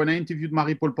remember when I interviewed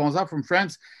Marie-Paul Panza from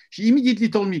France, she immediately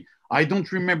told me, I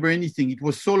don't remember anything. It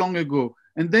was so long ago.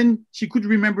 And then she could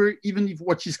remember even if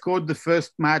what she scored the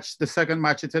first match, the second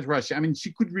match, etc. I mean,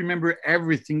 she could remember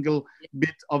every single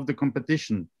bit of the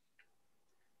competition.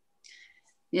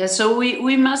 Yeah, so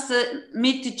we must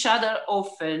meet each other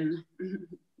often,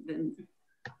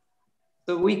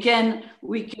 so we can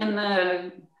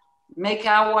make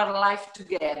our life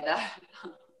together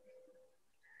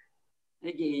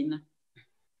again.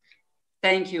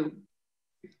 Thank you.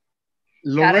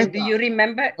 Loretta. Karen, do you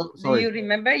remember? Do you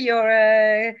remember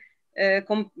your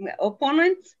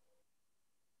opponent?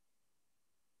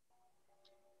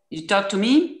 You talk to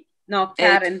me? No,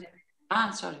 Karen.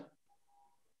 Sorry.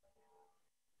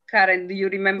 Karen, do you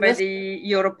remember Yes.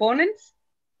 your opponents?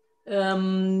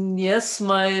 Yes,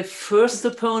 my first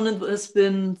opponent has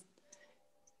been,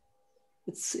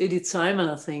 it's Edith Simon,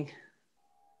 I think.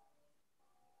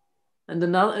 And the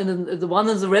one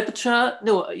in the repertoire,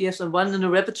 and one in the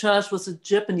repertoire was a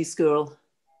Japanese girl.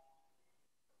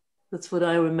 That's what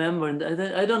I remember. And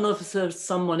I don't know if there's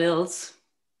someone else.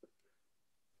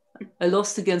 I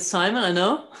lost against Simon, I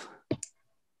know.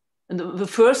 And the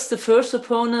first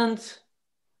opponent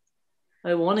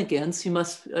I won against,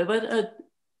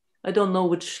 I don't know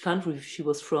which country she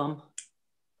was from.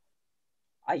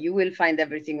 You will find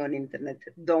everything on internet.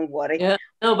 Don't worry. Yeah,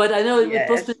 no, but I know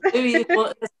Yes.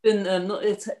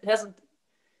 it hasn't.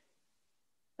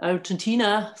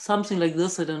 Argentina, something like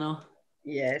this. I don't know.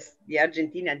 Yes, the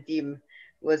Argentina team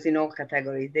was in all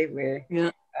categories. They were.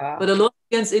 Yeah, but I lost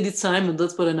against Edith Simon.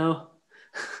 That's what I know.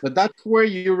 But that's where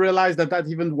you realize that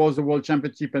event was a world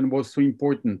championship and was so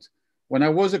important. When I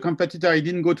was a competitor, I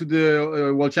didn't go to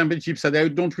the world championships and I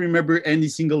don't remember any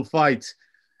single fight.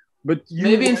 But you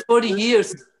maybe in 40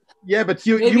 years. Yeah, but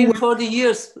maybe in 40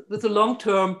 years with the long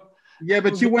term. Yeah,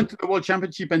 but you went to the World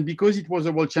Championship, and because it was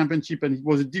a World Championship and it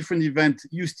was a different event,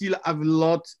 you still have a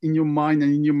lot in your mind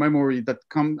and in your memory that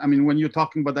come, I mean, when you're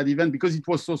talking about that event, because it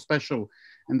was so special.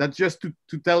 And that's just to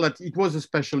tell that it was a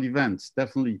special event,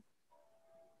 definitely.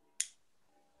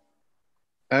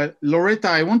 Loretta,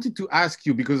 I wanted to ask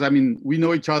you, because I mean, we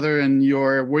know each other and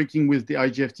you're working with the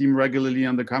IGF team regularly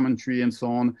on the commentary and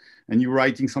so on, and you're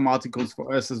writing some articles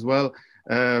for us as well.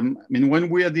 I mean, when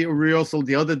we had the rehearsal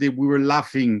the other day, we were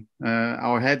laughing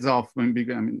our heads off. What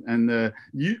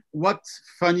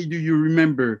funny do you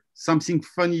remember? Something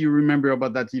funny you remember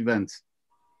about that event?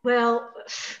 Well,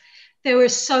 there were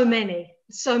so many.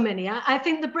 I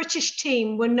think the British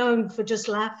team were known for just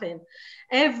laughing.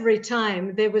 Every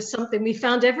time there was something, we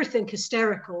found everything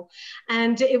hysterical.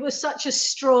 And it was such a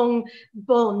strong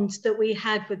bond that we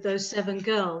had with those 7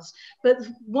 girls. But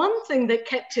one thing that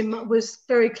was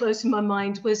very close in my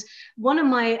mind was one of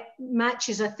my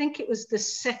matches, I think it was the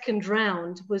 2nd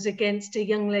round, was against a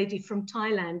young lady from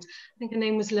Thailand. I think her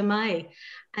name was Lamai.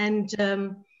 And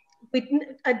none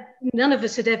of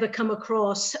us had ever come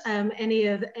across any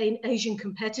of the Asian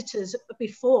competitors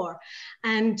before.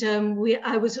 And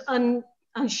I was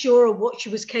unsure of what she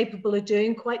was capable of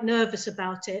doing, quite nervous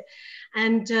about it.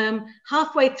 And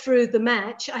halfway through the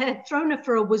match, I had thrown her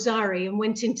for a wazari and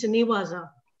went into niwaza,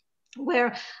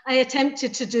 where I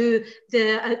attempted to do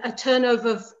a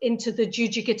turnover into the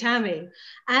jujigatami.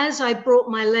 As I brought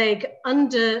my leg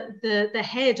under the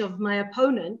head of my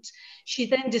opponent, she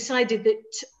then decided that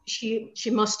she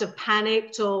must have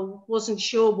panicked or wasn't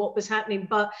sure what was happening,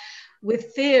 but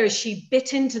with fear, she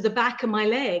bit into the back of my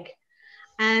leg.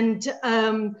 And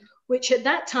which at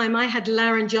that time I had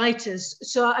laryngitis,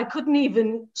 so I couldn't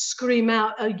even scream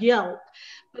out a yelp.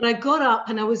 But I got up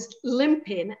and I was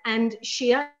limping, and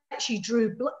she actually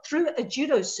drew through a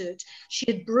judo suit. She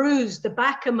had bruised the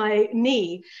back of my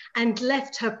knee and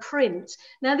left her print.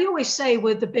 Now they always say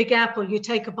with the Big Apple, you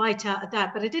take a bite out of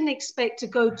that, but I didn't expect to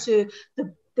go to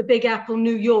the Big Apple,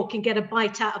 New York, and get a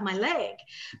bite out of my leg.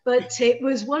 But it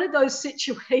was one of those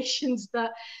situations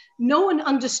that no one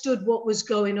understood what was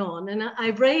going on. And I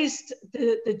raised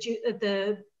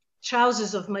the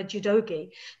trousers of my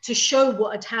judogi to show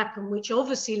what had happened, which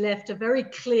obviously left a very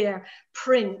clear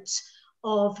print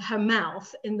of her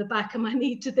mouth in the back of my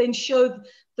knee, to then show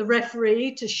the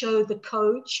referee, to show the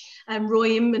coach and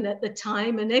Roy Inman at the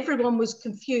time. And everyone was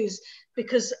confused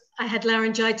because I had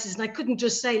laryngitis and I couldn't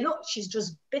just say, look, she's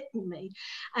just bitten me.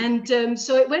 And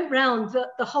so it went round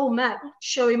the whole mat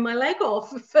showing my leg off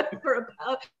for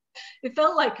about, it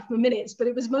felt like for minutes, but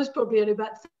it was most probably only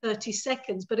about 30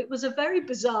 seconds. But it was a very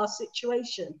bizarre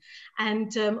situation,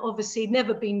 and obviously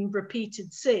never been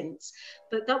repeated since.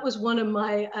 But that was one of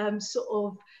my sort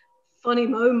of funny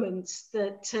moments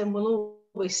that will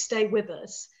always stay with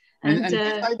us. And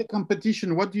beside the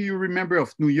competition, what do you remember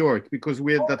of New York? Because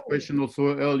we had that question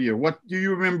also earlier. What do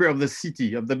you remember of the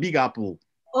city, of the Big Apple?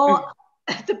 Oh,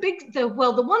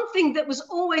 the one thing that was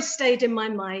always stayed in my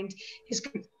mind is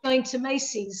going to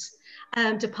Macy's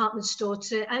department store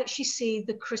to actually see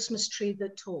the Christmas tree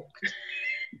that talked.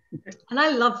 And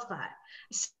I love that.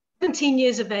 17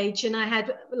 years of age, and I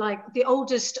had like the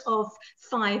oldest of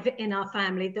 5 in our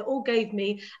family that all gave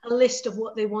me a list of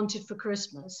what they wanted for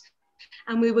Christmas.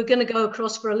 And we were going to go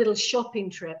across for a little shopping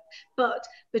trip. But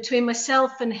between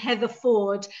myself and Heather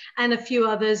Ford and a few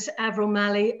others, Avril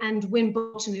Malley and Wynne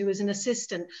Bolton, who was an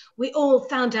assistant, we all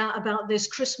found out about this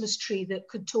Christmas tree that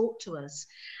could talk to us.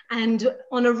 And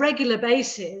on a regular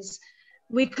basis,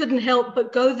 we couldn't help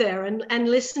but go there and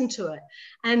listen to it.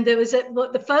 And there was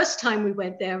the first time we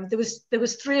went there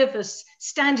was 3 of us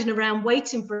standing around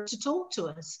waiting for it to talk to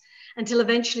us, until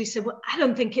eventually said, well, I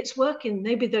don't think it's working.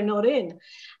 Maybe they're not in.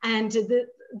 And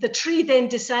the tree then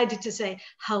decided to say,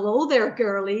 hello there,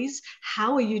 girlies.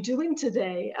 How are you doing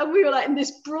today? And we were like in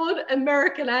this broad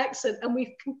American accent, and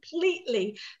we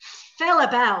completely fell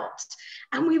about.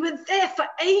 And we were there for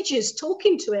ages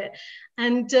talking to it.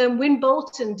 And Wynne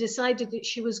Bolton decided that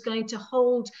she was going to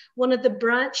hold one of the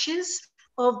branches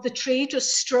of the tree,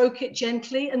 just stroke it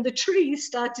gently, and the tree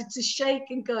started to shake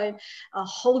and going,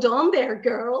 hold on there,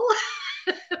 girl.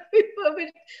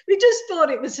 we just thought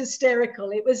it was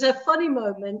hysterical. It was a funny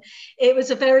moment. It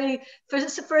was a very, for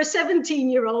a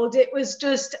 17-year-old, it was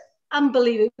just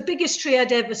unbelievable. The biggest tree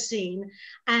I'd ever seen.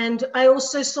 And I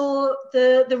also saw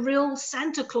the real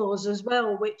Santa Claus as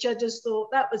well, which I just thought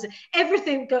that was,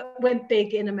 everything went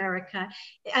big in America.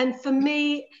 And for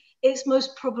me, it's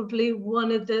most probably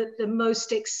one of the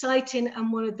most exciting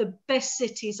and one of the best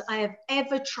cities I have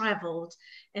ever traveled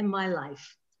in my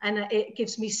life. And it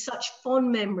gives me such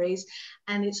fond memories.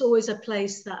 And it's always a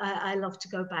place that I love to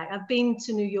go back. I've been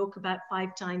to New York about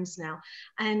 5 times now,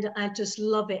 and I just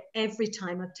love it every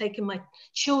time. I've taken my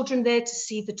children there to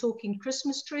see the talking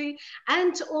Christmas tree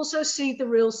and to also see the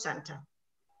real Santa.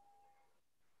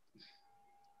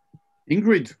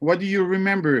 Ingrid, what do you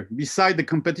remember beside the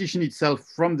competition itself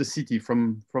from the city,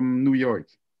 from New York?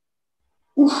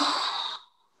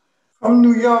 From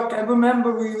New York, I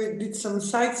remember we did some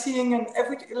sightseeing, and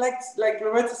everything, like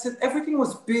Loretta said, everything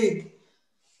was big.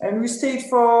 And we stayed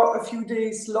for a few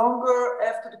days longer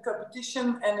after the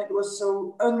competition, and it was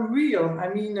so unreal. I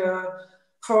mean,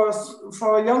 for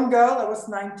a young girl, I was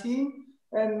 19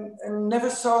 and never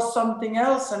saw something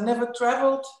else. I never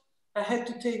traveled. I had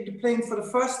to take the plane for the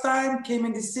first time, came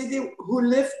in the city, who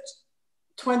lived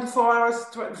 24 hours,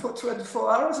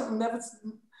 and never.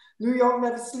 New York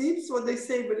never sleeps, what they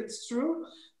say, but it's true.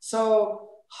 So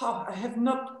I have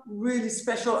not really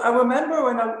special. I remember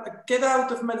when I get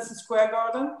out of Madison Square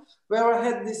Garden, where I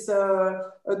had this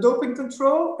doping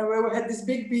control and where we had this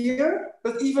big beer.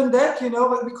 But even that, you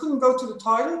know, we couldn't go to the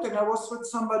toilet, and I was with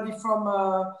somebody from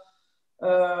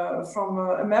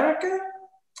America.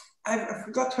 I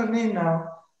forgot her name now.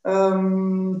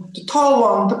 The tall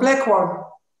one, the black one.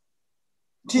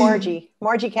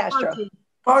 Margie Castro.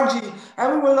 Margie,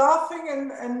 and we were laughing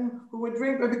and we were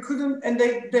drinking, but we couldn't, and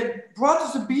they brought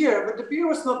us a beer, but the beer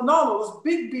was not normal, it was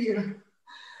big beer.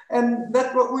 And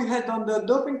that's what we had on the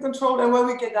doping control. And when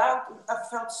we get out, I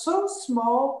felt so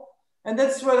small. And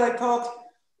that's what I thought,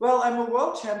 well, I'm a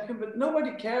world champion, but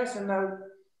nobody cares. And now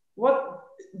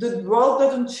the world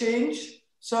doesn't change.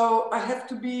 So I have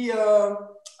to be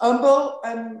humble,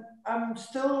 and I'm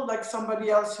still like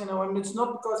somebody else, you know, and it's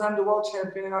not because I'm the world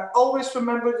champion. And I always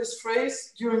remember this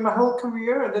phrase during my whole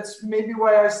career, and that's maybe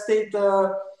why I stayed,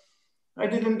 I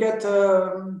didn't get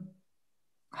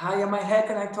high on my head,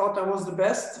 and I thought I was the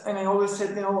best. And I always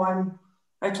said, you know,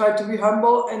 I try to be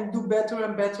humble and do better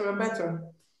and better and better.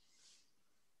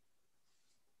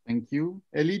 Thank you.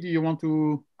 Ellie, do you want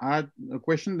to add a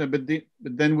question? But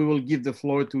then we will give the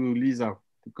floor to Lisa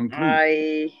to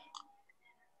conclude.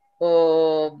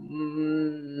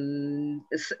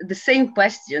 The same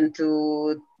question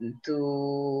to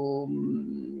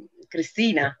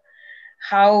Cristina.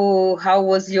 How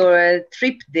was your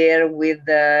trip there with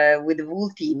the whole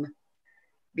team?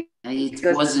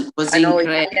 Because It was I know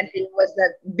incredible. Italian team was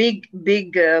that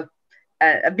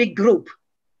a big group.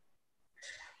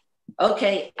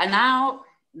 Okay, and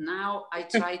now I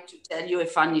try to tell you a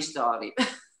funny story.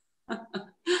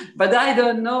 But I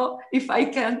don't know if I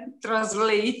can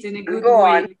translate in a good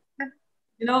way.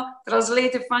 You know,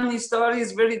 translate a funny story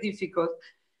is very difficult.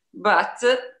 But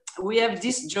we have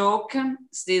this joke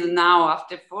still now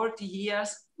after 40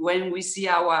 years when we see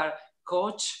our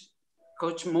Coach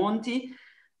Monti,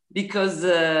 because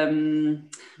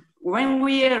when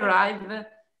we arrive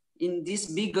in this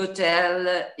big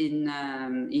hotel in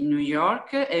New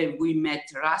York, we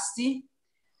met Rusty.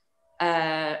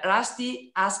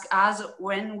 Rusty asked us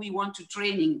when we want to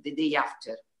training the day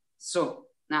after. So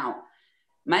now,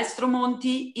 Maestro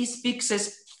Monti, he speaks a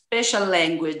special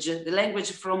language, the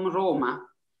language from Roma.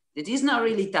 That is not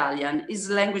really Italian, it's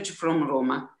language from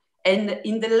Roma. And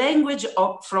in the language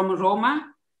from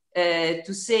Roma,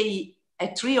 to say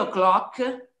at 3 o'clock,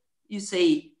 you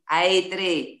say alle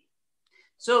 3.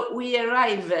 So we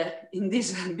arrive in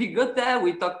this big hotel,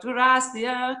 we talk to Rusty,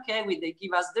 okay, they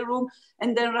give us the room,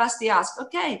 and then Rusty asks,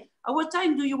 okay, at what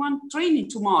time do you want training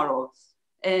tomorrow?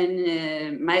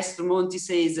 And Maestro Monti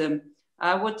says,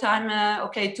 what time,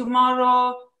 okay,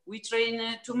 tomorrow, we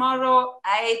train tomorrow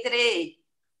alle 3.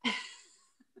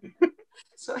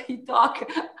 So he talk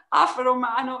half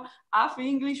Romano, half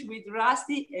English with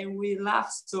Rusty, and we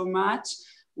laugh so much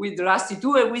with Rusty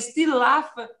too, and we still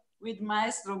laugh with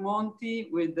Maestro Monti,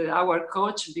 with our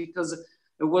coach, because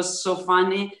it was so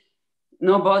funny.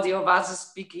 Nobody of us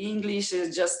speak English,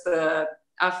 it's just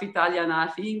half Italian,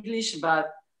 half English,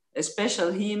 but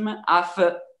especially him, half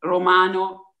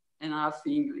Romano and half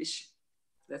English.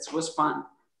 That was fun.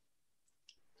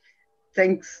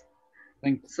 Thanks.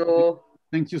 Thank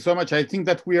you so much. I think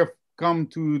that we have come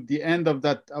to the end of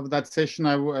that session.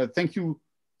 I thank you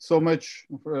so much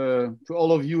to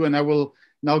all of you, and I will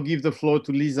now give the floor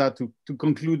to Lisa to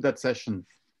conclude that session.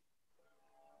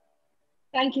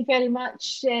 Thank you very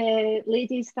much,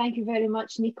 ladies. Thank you very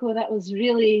much, Nico. That was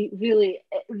really, really,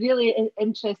 really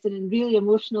interesting and really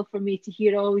emotional for me to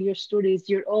hear all your stories.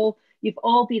 You've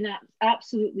all been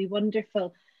absolutely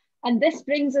wonderful. And this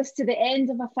brings us to the end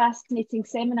of a fascinating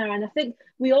seminar. And I think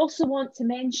we also want to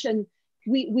mention,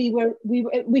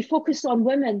 we focused on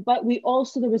women, but there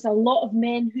was a lot of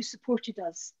men who supported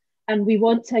us. and we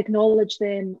want to acknowledge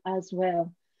them as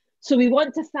well. So we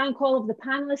want to thank all of the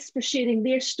panellists for sharing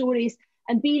their stories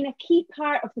and being a key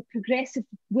part of the progressive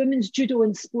women's judo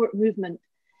and sport movement.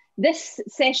 This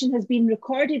session has been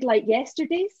recorded like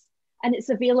yesterday's, and it's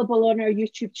available on our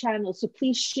YouTube channel. So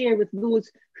please share with those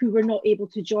who were not able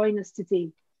to join us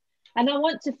today. And I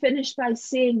want to finish by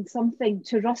saying something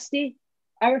to Rusty,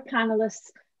 our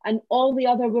panellists, and all the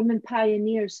other women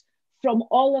pioneers from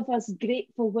all of us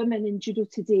grateful women in judo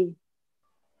today.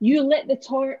 You lit the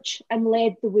torch and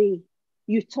led the way.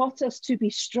 You taught us to be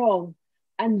strong.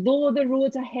 And though the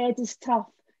road ahead is tough,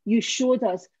 you showed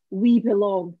us we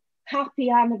belong. Happy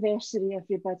anniversary,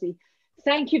 everybody.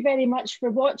 Thank you very much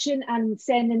for watching and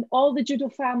sending all the judo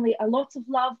family a lot of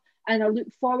love. And I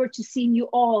look forward to seeing you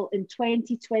all in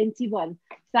 2021.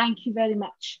 Thank you very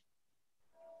much.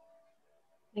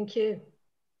 Thank you.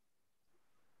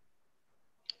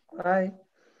 Bye.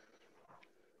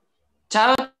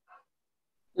 Ciao.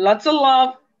 Lots of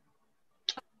love.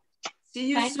 See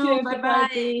you Thank soon. you,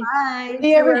 Bye-bye. Bye.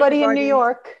 See everybody in New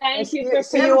York. Thank you for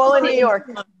See you all in New York.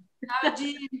 Ciao,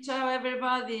 Jean. Ciao,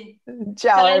 everybody.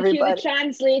 Ciao, Thank everybody. you, the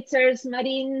translators,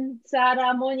 Marine,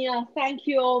 Sarah, Monia. Thank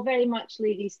you all very much,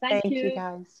 ladies. Thank you.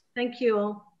 Guys. Thank you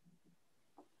all.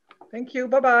 Thank you.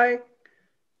 Bye-bye.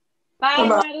 Bye,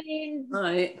 Bye-bye. Marlene.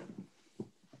 Bye.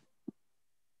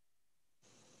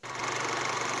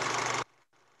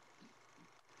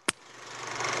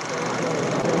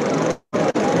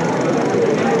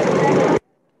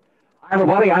 Hi,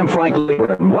 everybody. I'm Frank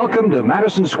Lieber, and welcome to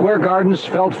Madison Square Garden's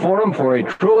Felt Forum for a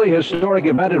truly historic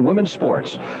event in women's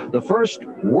sports, the first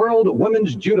World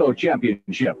Women's Judo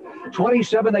Championship.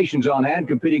 27 nations on hand,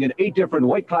 competing in 8 different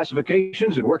weight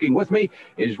classifications, and working with me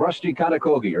is Rusty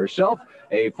Kanakogi, herself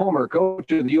a former coach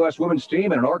of the U.S. women's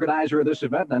team and an organizer of this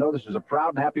event. And I know this is a proud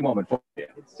and happy moment for you.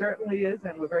 It certainly is,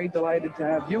 and we're very delighted to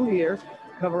have you here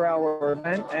cover our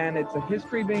event, and it's a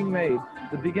history being made,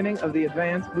 the beginning of the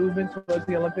advanced movement towards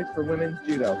the Olympics for women's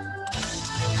judo.